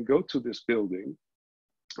 you can go to this building,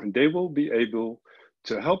 and they will be able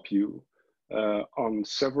to help you on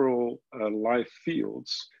several life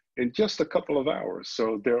fields in just a couple of hours.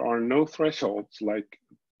 So there are no thresholds. Like,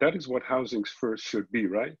 that is what Housing First should be,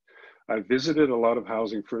 right? I visited a lot of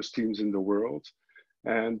Housing First teams in the world,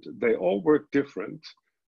 and they all work different.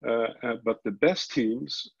 But the best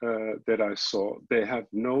teams that I saw, they have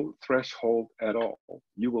no threshold at all.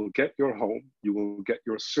 You will get your home, you will get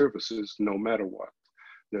your services no matter what.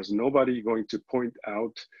 There's nobody going to point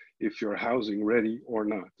out if you're housing ready or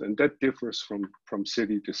not. And that differs from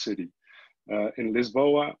city to city. In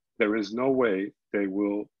Lisboa, there is no way they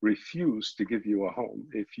will refuse to give you a home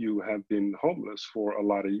if you have been homeless for a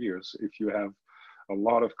lot of years, if you have a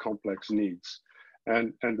lot of complex needs.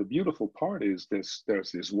 And the beautiful part is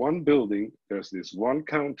there's this one building, there's this one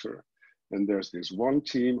counter, and there's this one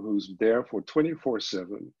team who's there for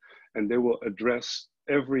 24/7, and they will address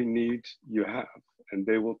every need you have, and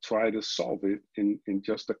they will try to solve it in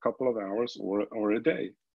just a couple of hours or a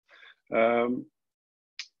day.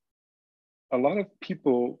 A lot of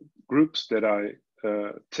groups that I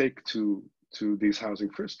take to these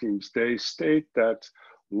Housing First teams, they state that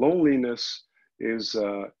loneliness is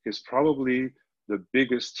probably the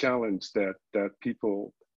biggest challenge that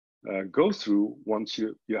people go through once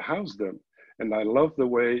you house them. And I love the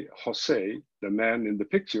way Jose, the man in the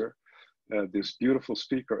picture, this beautiful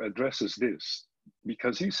speaker, addresses this,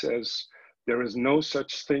 because he says there is no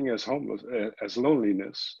such thing as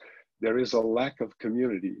loneliness. There is a lack of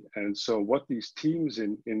community. And so what these teams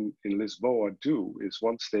in Lisboa do is,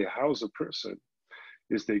 once they house a person,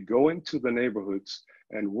 is they go into the neighborhoods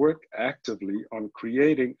and work actively on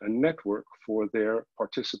creating a network for their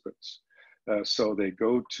participants. So they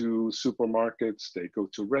go to supermarkets, they go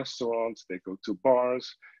to restaurants, they go to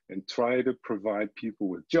bars and try to provide people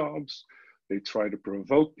with jobs. They try to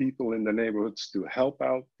provoke people in the neighborhoods to help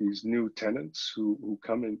out these new tenants who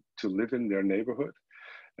come in to live in their neighborhood.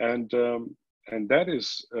 And that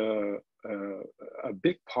is a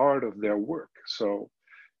big part of their work. So,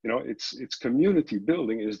 you know, it's community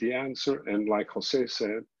building is the answer. And like Jose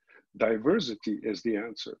said, diversity is the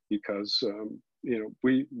answer, because, you know,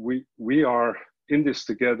 we are in this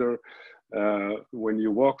together. When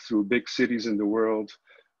you walk through big cities in the world,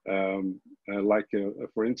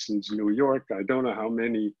 for instance, New York, I don't know how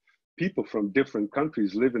many people from different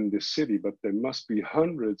countries live in this city, but there must be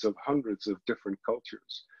hundreds of different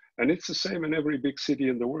cultures. And it's the same in every big city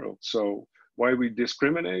in the world. So why we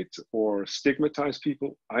discriminate or stigmatize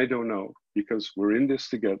people, I don't know, because we're in this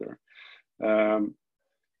together.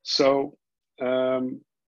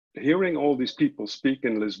 Hearing all these people speak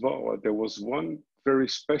in Lisboa, there was one very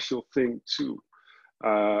special thing too.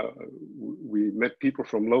 We met people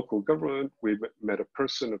from local government. We met a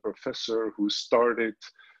professor who started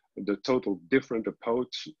the total different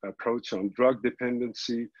approach on drug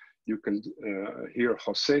dependency. You can hear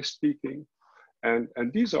Jose speaking. And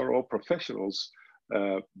these are all professionals.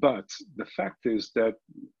 But the fact is that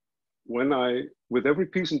with every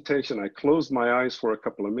presentation, I closed my eyes for a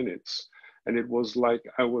couple of minutes, and it was like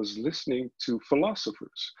I was listening to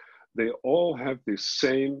philosophers. They all have this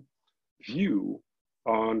same view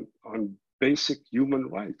on basic human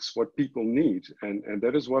rights, what people need. And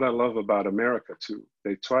that is what I love about America too.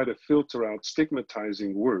 They try to filter out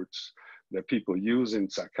stigmatizing words that people use in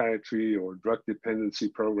psychiatry or drug dependency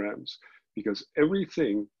programs, because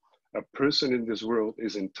everything a person in this world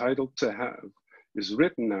is entitled to have is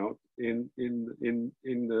written out in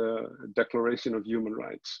the Declaration of Human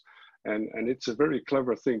Rights. And it's a very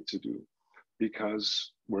clever thing to do,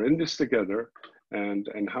 because we're in this together. And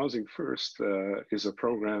Housing First is a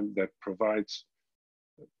program that provides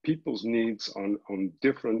people's needs on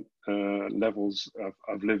different levels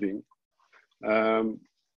of living.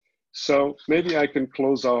 So maybe I can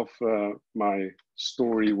close off my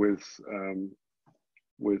story with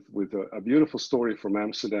a beautiful story from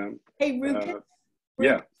Amsterdam. Hey, Rupert.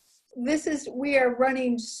 Yeah. We are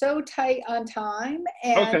running so tight on time,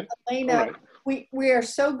 and okay. Elena, we are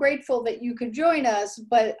so grateful that you could join us,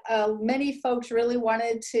 but many folks really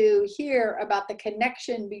wanted to hear about the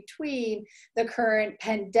connection between the current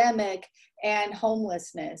pandemic and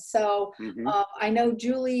homelessness. So I know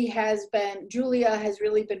Julia has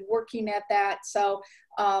really been working at that. So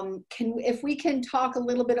if we can talk a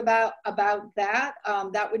little bit about that,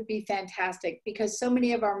 that would be fantastic, because so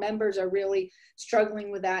many of our members are really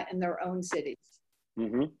struggling with that in their own cities.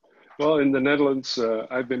 Well, in the Netherlands,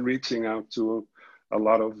 I've been reaching out to a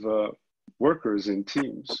lot of workers in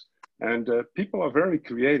teams, and people are very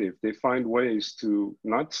creative. They find ways to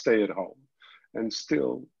not stay at home and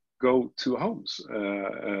still go to homes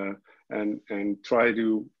and try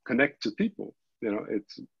to connect to people. You know,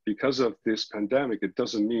 it's because of this pandemic, it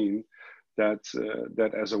doesn't mean that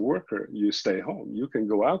that as a worker you stay home. You can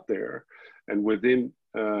go out there, and within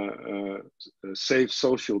safe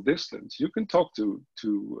social distance, you can talk to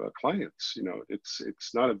clients. You know,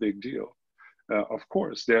 it's not a big deal. Of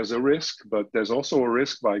course, there's a risk, but there's also a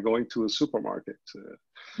risk by going to a supermarket.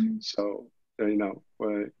 So you know,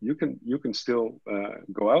 you can still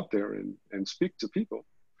go out there and speak to people.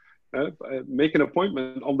 Make an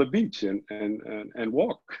appointment on the beach and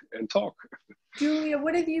walk and talk. Julia,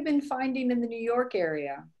 what have you been finding in the New York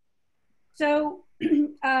area? So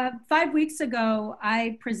 5 weeks ago,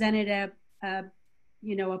 I presented a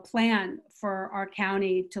plan for our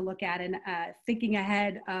county to look at, and thinking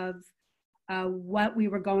ahead of what we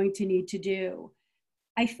were going to need to do.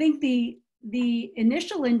 I think the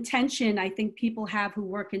initial intention I think people have who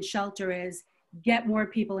work in shelter is get more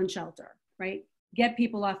people in shelter, right? Get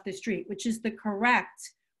people off the street, which is the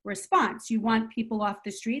correct response. You want people off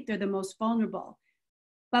the street, they're the most vulnerable.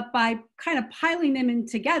 But by kind of piling them in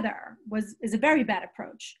together is a very bad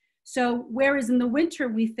approach. So whereas in the winter,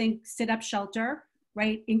 we think sit up shelter,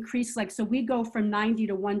 right? Increase, so we go from 90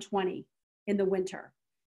 to 120 in the winter.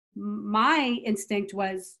 my instinct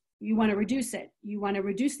was you want to reduce it. You want to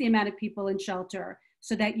reduce the amount of people in shelter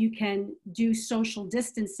so that you can do social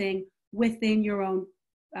distancing within your own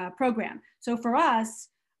program. So for us,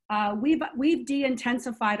 we've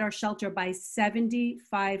de-intensified our shelter by 75%.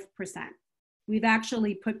 We've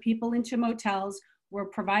actually put people into motels. We're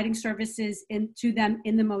providing services to them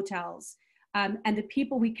in the motels. And the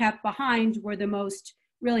people we kept behind were the most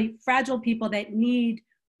really fragile people that need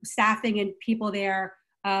staffing and people there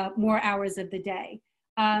more hours of the day.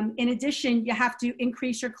 In addition, you have to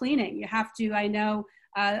increase your cleaning. You have to, I know,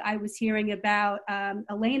 I was hearing about,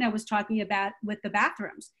 Elena was talking about with the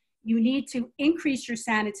bathrooms. You need to increase your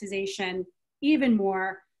sanitization even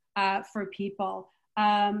more for people.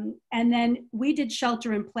 And then we did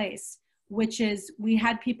shelter in place, which is we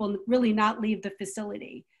had people really not leave the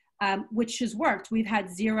facility, which has worked. We've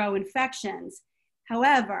had 0 infections.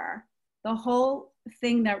 However, the whole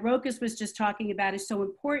thing that Rokas was just talking about is so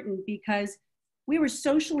important because we were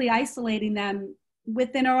socially isolating them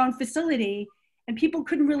within our own facility and people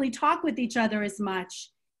couldn't really talk with each other as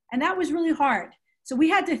much. And that was really hard. So we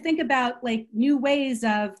had to think about like new ways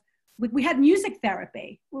of, we had music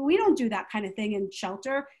therapy. Well, we don't do that kind of thing in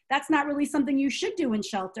shelter. That's not really something you should do in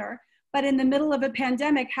shelter. But in the middle of a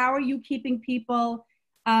pandemic, how are you keeping people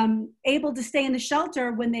able to stay in the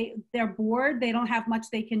shelter when they're bored, they don't have much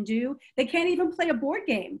they can do. They can't even play a board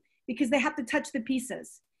game because they have to touch the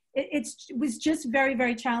pieces. It was just very,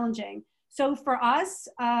 very challenging. So for us,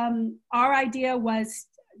 our idea was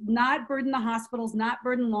not burden the hospitals, not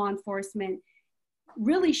burden law enforcement,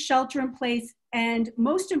 really shelter in place, and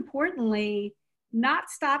most importantly, not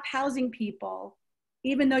stop housing people,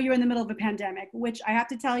 even though you're in the middle of a pandemic, which I have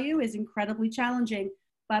to tell you is incredibly challenging.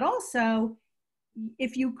 But also,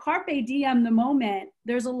 if you carpe diem the moment,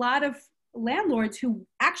 there's a lot of landlords who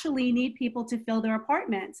actually need people to fill their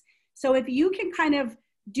apartments. So if you can kind of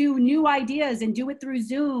do new ideas and do it through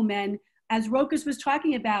Zoom, and as Rokas was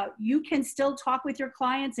talking about, you can still talk with your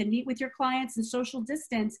clients and meet with your clients and social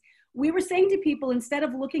distance. We were saying to people, instead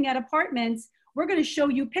of looking at apartments, we're going to show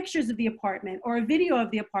you pictures of the apartment or a video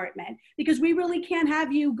of the apartment, because we really can't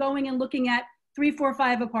have you going and looking at 3, 4,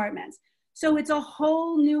 5 apartments. So it's a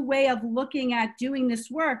whole new way of looking at doing this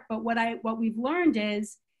work. But what we've learned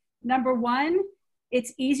is, number one,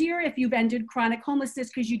 it's easier if you've ended chronic homelessness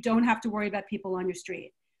because you don't have to worry about people on your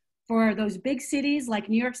street. For those big cities like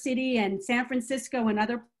New York City and San Francisco and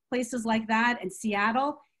other places like that, and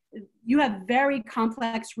Seattle, you have very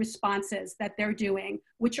complex responses that they're doing,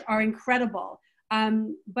 which are incredible.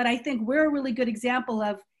 But I think we're a really good example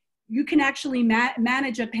of you can actually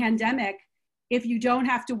manage a pandemic if you don't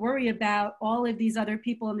have to worry about all of these other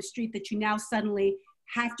people on the street that you now suddenly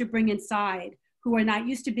have to bring inside, who are not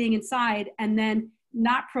used to being inside, and then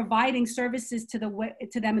not providing services to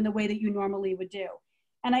them in the way that you normally would do.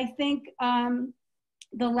 And I think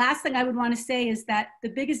the last thing I would want to say is that the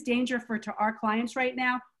biggest danger to our clients right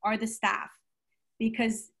now are the staff,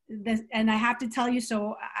 because and I have to tell you,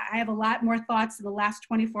 so I have a lot more thoughts in the last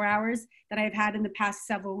 24 hours that I've had in the past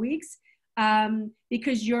several weeks,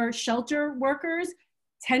 because your shelter workers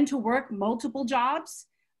tend to work multiple jobs.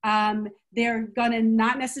 They're gonna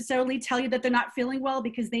not necessarily tell you that they're not feeling well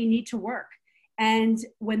because they need to work. And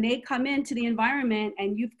when they come into the environment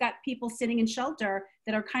and you've got people sitting in shelter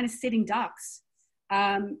that are kind of sitting ducks,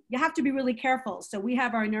 you have to be really careful. So we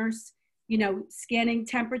have our nurse, scanning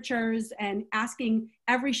temperatures and asking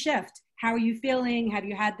every shift, how are you feeling? Have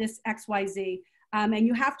you had this XYZ? And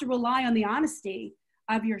you have to rely on the honesty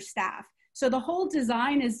of your staff. So the whole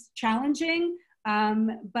design is challenging,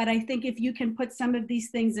 but I think if you can put some of these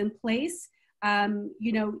things in place,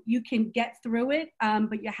 you can get through it,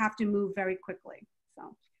 but you have to move very quickly.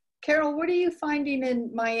 So, Carol, what are you finding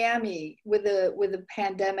in Miami with the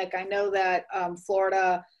pandemic? I know that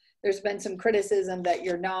Florida, there's been some criticism that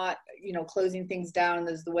you're not, closing things down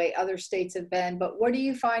as the way other states have been. But what are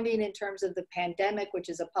you finding in terms of the pandemic, which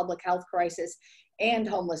is a public health crisis, and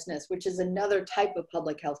homelessness, which is another type of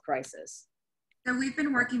public health crisis? So we've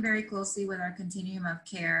been working very closely with our continuum of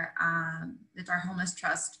care, with our homeless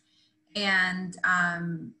trust, and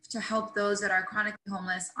to help those that are chronically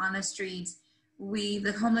homeless on the streets.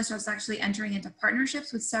 The homeless trust is actually entering into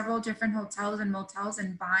partnerships with several different hotels and motels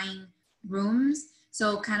and buying rooms.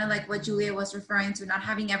 So kind of like what Julia was referring to, not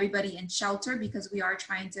having everybody in shelter because we are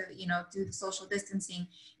trying to, do the social distancing,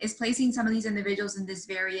 is placing some of these individuals in these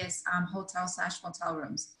various hotel/motel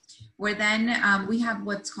rooms. Where then we have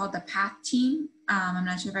what's called the PATH team. I'm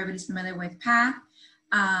not sure if everybody's familiar with PATH.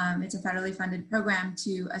 It's a federally funded program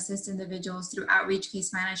to assist individuals through outreach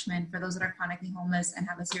case management for those that are chronically homeless and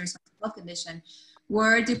have a serious mental health condition.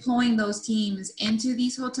 We're deploying those teams into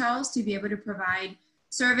these hotels to be able to provide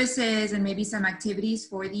services and maybe some activities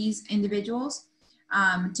for these individuals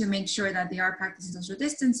to make sure that they are practicing social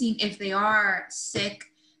distancing. If they are sick,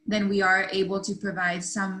 then we are able to provide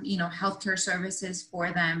some, healthcare services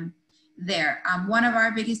for them there. One of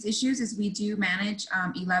our biggest issues is we do manage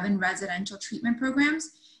 11 residential treatment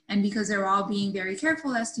programs. And because they're all being very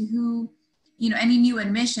careful as to who, any new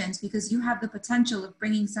admissions, because you have the potential of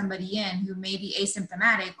bringing somebody in who may be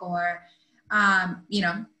asymptomatic or,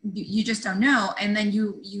 you just don't know. And then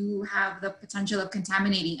you have the potential of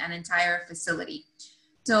contaminating an entire facility.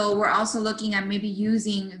 So we're also looking at maybe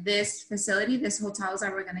using this facility, this hotels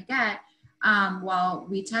that we're going to get, while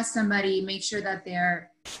we test somebody, make sure that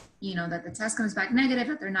they're, that the test comes back negative,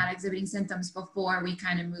 that they're not exhibiting symptoms before we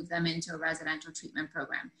kind of move them into a residential treatment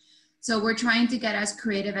program. So we're trying to get as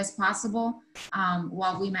creative as possible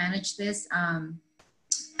while we manage this.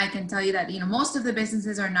 I can tell you that, most of the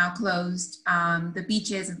businesses are now closed, the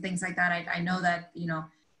beaches and things like that. I know that,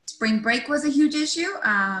 spring break was a huge issue,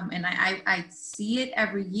 and I see it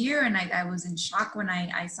every year, and I was in shock when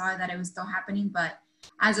I saw that it was still happening. But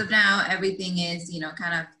as of now, everything is,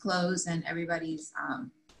 kind of closed and everybody's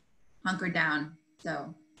hunkered down.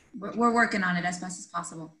 So we're working on it as best as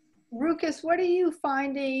possible. Rukus, what are you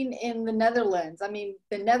finding in the Netherlands? I mean,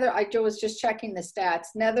 I was just checking the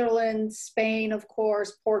stats. Netherlands, Spain, of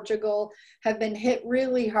course, Portugal have been hit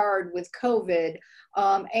really hard with COVID,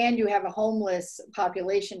 and you have a homeless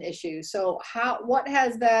population issue. So what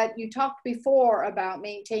has that, you talked before about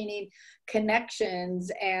maintaining connections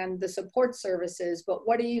and the support services, but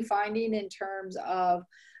what are you finding in terms of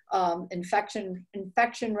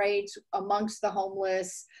infection rates amongst the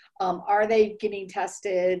homeless? Are they getting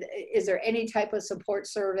tested? Is there any type of support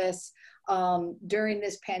service during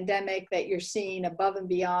this pandemic that you're seeing above and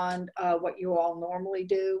beyond what you all normally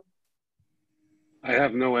do? I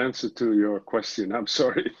have no answer to your question. I'm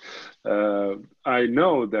sorry. I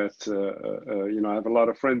know that, I have a lot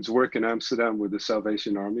of friends work in Amsterdam with the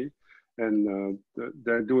Salvation Army, and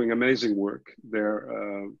they're doing amazing work.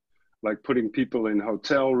 They're like putting people in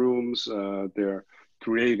hotel rooms. They're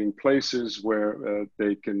creating places where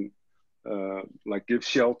they can like give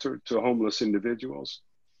shelter to homeless individuals.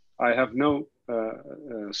 I have no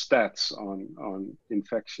stats on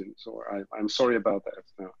infections, or I'm sorry about that.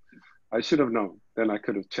 No. I should have known, then I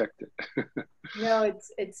could have checked it. No,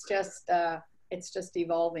 it's just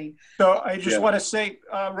evolving. So I just want to say,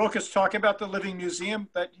 Rukus talking about the Living Museum,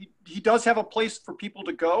 that he does have a place for people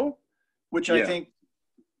to go, which I think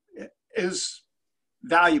is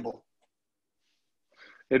valuable.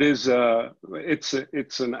 It is.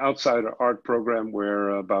 It's an outside art program where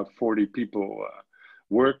about 40 people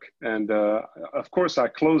work, and of course I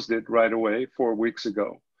closed it right away 4 weeks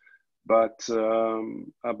ago. But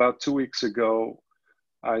about 2 weeks ago,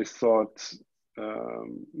 I thought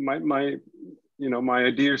my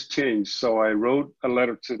ideas changed. So I wrote a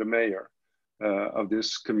letter to the mayor of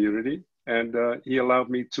this community, and he allowed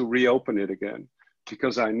me to reopen it again,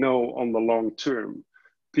 because I know on the long term,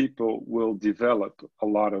 people will develop a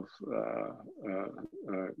lot of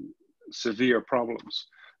severe problems.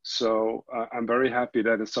 So I'm very happy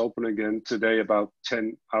that it's open again. Today, about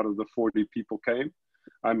 10 out of the 40 people came.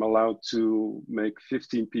 I'm allowed to make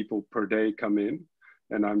 15 people per day come in.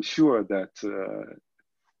 And I'm sure that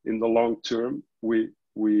in the long term, we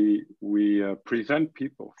prevent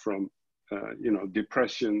people from,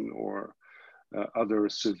 depression or other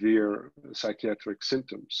severe psychiatric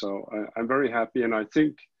symptoms. So I'm very happy, and I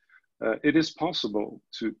think it is possible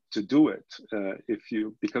to do it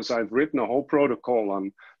because I've written a whole protocol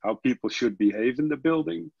on how people should behave in the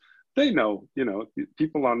building. They know,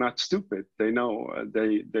 people are not stupid. They know,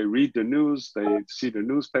 they read the news, they see the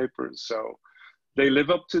newspapers, so they live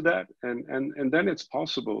up to that, and then it's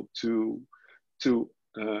possible to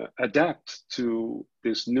adapt to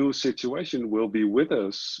this new situation. Will be with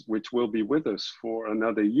us, which will be with us for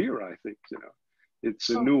another year. I think it's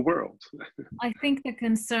a new world. I think the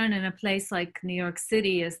concern in a place like New York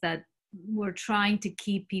City is that we're trying to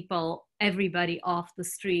keep everybody off the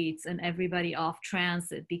streets and everybody off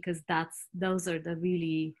transit, because those are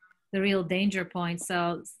the real danger points.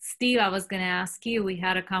 So Steve, I was going to ask you, we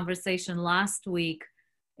had a conversation last week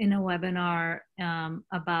in a webinar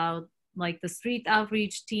about like the street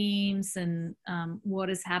outreach teams and what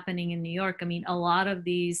is happening in New York. I mean, a lot of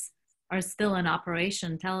these are still in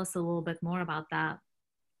operation. Tell us a little bit more about that.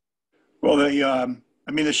 Well,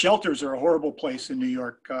 the shelters are a horrible place in New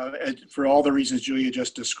York for all the reasons Julia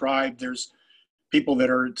just described. There's people that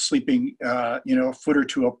are sleeping, a foot or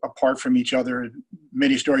two apart from each other.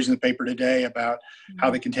 Many stories in the paper today about how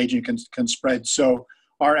the contagion can spread. So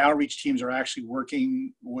our outreach teams are actually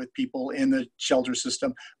working with people in the shelter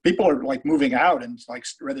system. People are like moving out and like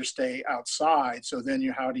rather stay outside. So then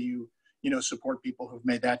how do you, support people who've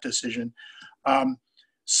made that decision?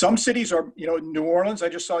 Some cities are, New Orleans, I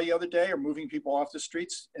just saw the other day, are moving people off the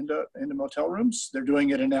streets into motel rooms. They're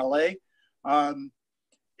doing it in LA.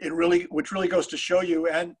 Which really goes to show you,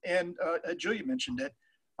 and Julia mentioned it,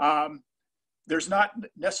 there's not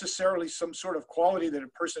necessarily some sort of quality that a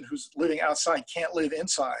person who's living outside can't live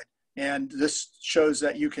inside. And this shows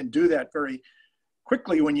that you can do that very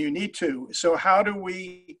quickly when you need to. So how do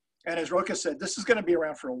we, and as Roka said, this is going to be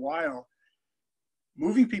around for a while,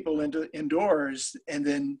 moving people into indoors and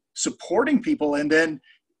then supporting people. And then,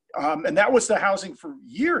 and that was the housing for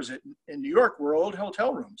years in New York, were old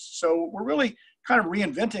hotel rooms. So we're really kind of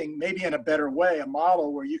reinventing, maybe in a better way, a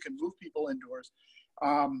model where you can move people indoors,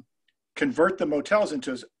 convert the motels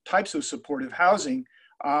into types of supportive housing,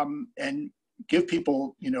 and give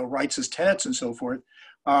people, rights as tenants and so forth.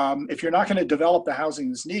 If you're not going to develop the housing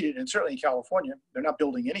that's needed, and certainly in California, they're not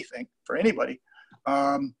building anything for anybody,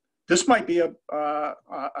 this might be a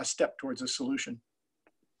step towards a solution.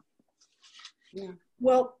 Yeah.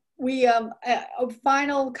 Well, we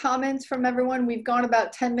final comments from everyone. We've gone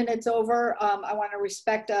about 10 minutes over. I want to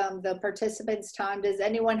respect the participants' time. Does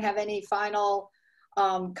anyone have any final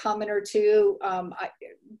comment or two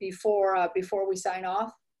before we sign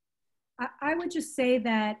off? I would just say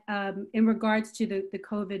that in regards to the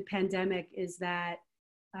COVID pandemic is that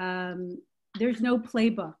there's no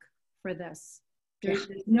playbook for this. There's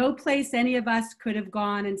no place any of us could have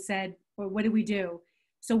gone and said, well, what do we do?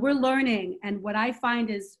 So we're learning. And what I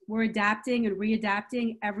find is we're adapting and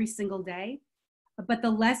readapting every single day. But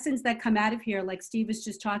the lessons that come out of here, like Steve was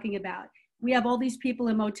just talking about, we have all these people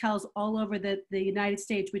in motels all over the United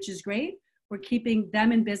States, which is great. We're keeping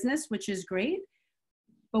them in business, which is great.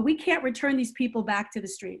 But we can't return these people back to the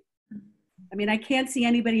street. I mean, I can't see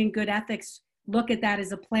anybody in good ethics look at that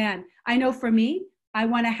as a plan. I know for me, I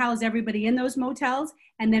want to house everybody in those motels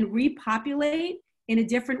and then repopulate in a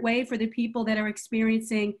different way for the people that are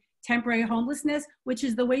experiencing temporary homelessness, which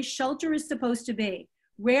is the way shelter is supposed to be: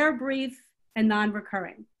 rare, brief, and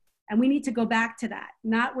non-recurring. And we need to go back to that,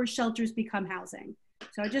 not where shelters become housing.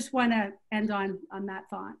 So I just want to end on that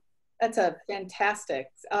thought. That's a fantastic.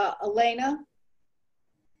 Elena?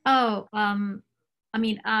 Oh, I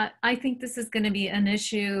mean, I think this is going to be an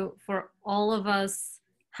issue for all of us.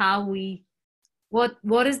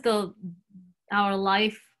 What is our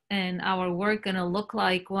life and our work going to look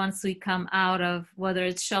like once we come out of, whether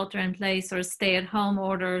it's shelter in place or stay-at-home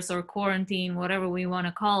orders or quarantine, whatever we want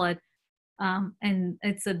to call it. And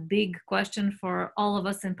it's a big question for all of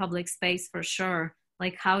us in public space, for sure.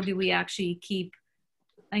 Like, how do we actually keep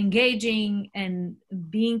engaging and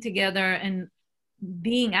being together and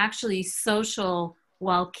being actually social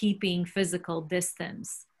while keeping physical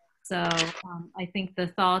distance? So I think the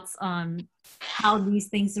thoughts on how these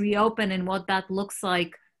things reopen and what that looks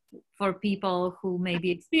like for people who may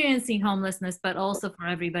be experiencing homelessness, but also for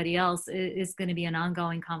everybody else, is going to be an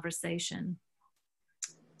ongoing conversation.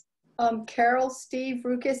 Carol, Steve,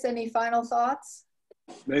 Rukus, any final thoughts?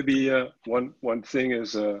 Maybe one thing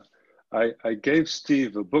is I gave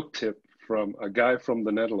Steve a book tip from a guy from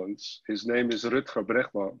the Netherlands. His name is Rutger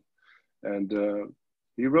Bregman, and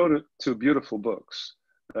he wrote 2 beautiful books.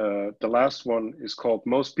 The last one is called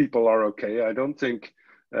Most People Are Okay. I don't think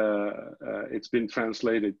it's been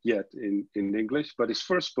translated yet in English, but his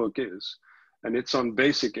first book is, and it's on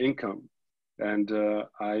basic income. And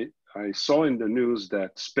I saw in the news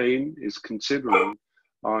that Spain is considering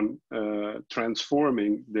on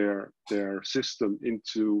transforming their system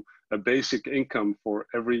into a basic income for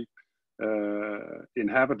every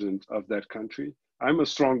inhabitant of that country. I'm a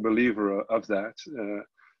strong believer of that.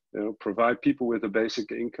 Provide people with a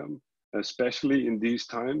basic income, especially in these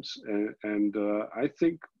times. And I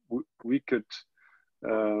think we could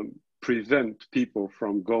prevent people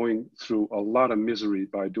from going through a lot of misery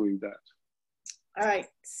by doing that. All right,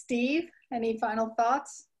 Steve, any final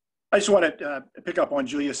thoughts? I just want to pick up on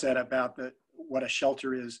Julia said about what a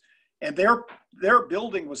shelter is. And their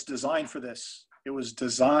building was designed for this. It was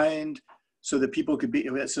designed so that people could be,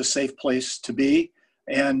 it's a safe place to be.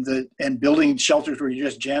 And building shelters where you're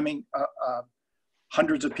just jamming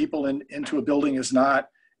hundreds of people into a building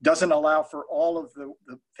doesn't allow for all of the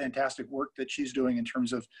fantastic work that she's doing in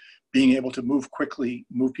terms of being able to move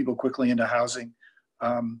people quickly into housing.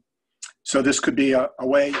 So this could be a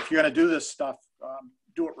way, if you're going to do this stuff,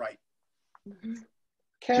 do it right. Mm-hmm.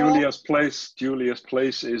 Julia's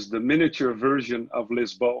Place is the miniature version of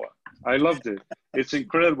Lisboa. I loved it. It's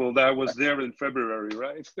incredible that I was there in February,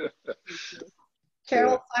 right?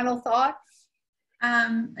 Carol, final thought?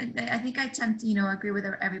 I think I tend to, agree with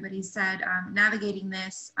what everybody said. Navigating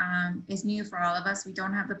this is new for all of us. We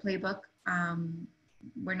don't have the playbook.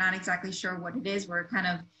 We're not exactly sure what it is. We're kind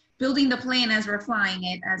of building the plane as we're flying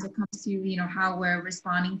it, as it comes to, how we're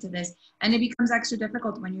responding to this. And it becomes extra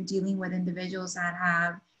difficult when you're dealing with individuals that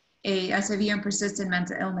have a severe and persistent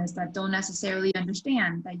mental illness that don't necessarily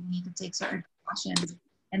understand that you need to take certain precautions.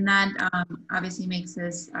 And that obviously makes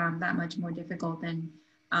this that much more difficult. And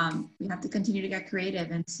we have to continue to get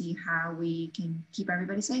creative and see how we can keep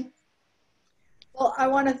everybody safe. Well, I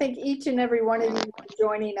want to thank each and every one of you for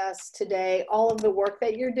joining us today. All of the work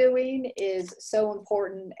that you're doing is so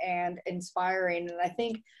important and inspiring. And I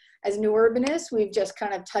think as new urbanists, we've just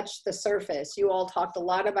kind of touched the surface. You all talked a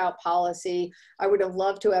lot about policy. I would have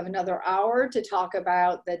loved to have another hour to talk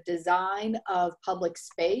about the design of public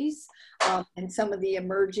space and some of the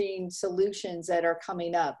emerging solutions that are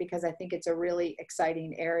coming up, because I think it's a really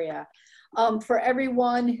exciting area. For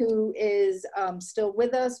everyone who is still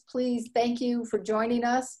with us, please, thank you for joining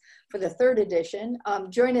us for the 3rd edition.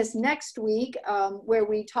 Join us next week where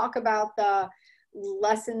we talk about the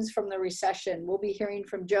lessons from the recession. We'll be hearing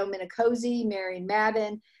from Joe Minicozy, Marion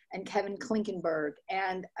Madden, and Kevin Klinkenberg.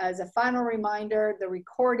 And as a final reminder, the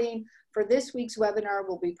recording for this week's webinar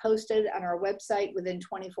will be posted on our website within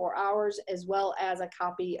 24 hours, as well as a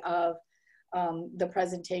copy of the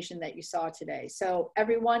presentation that you saw today. So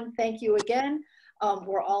everyone, thank you again.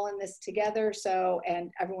 We're all in this together.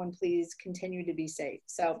 And everyone, please continue to be safe.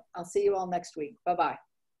 So I'll see you all next week. Bye-bye.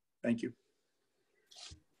 Thank you.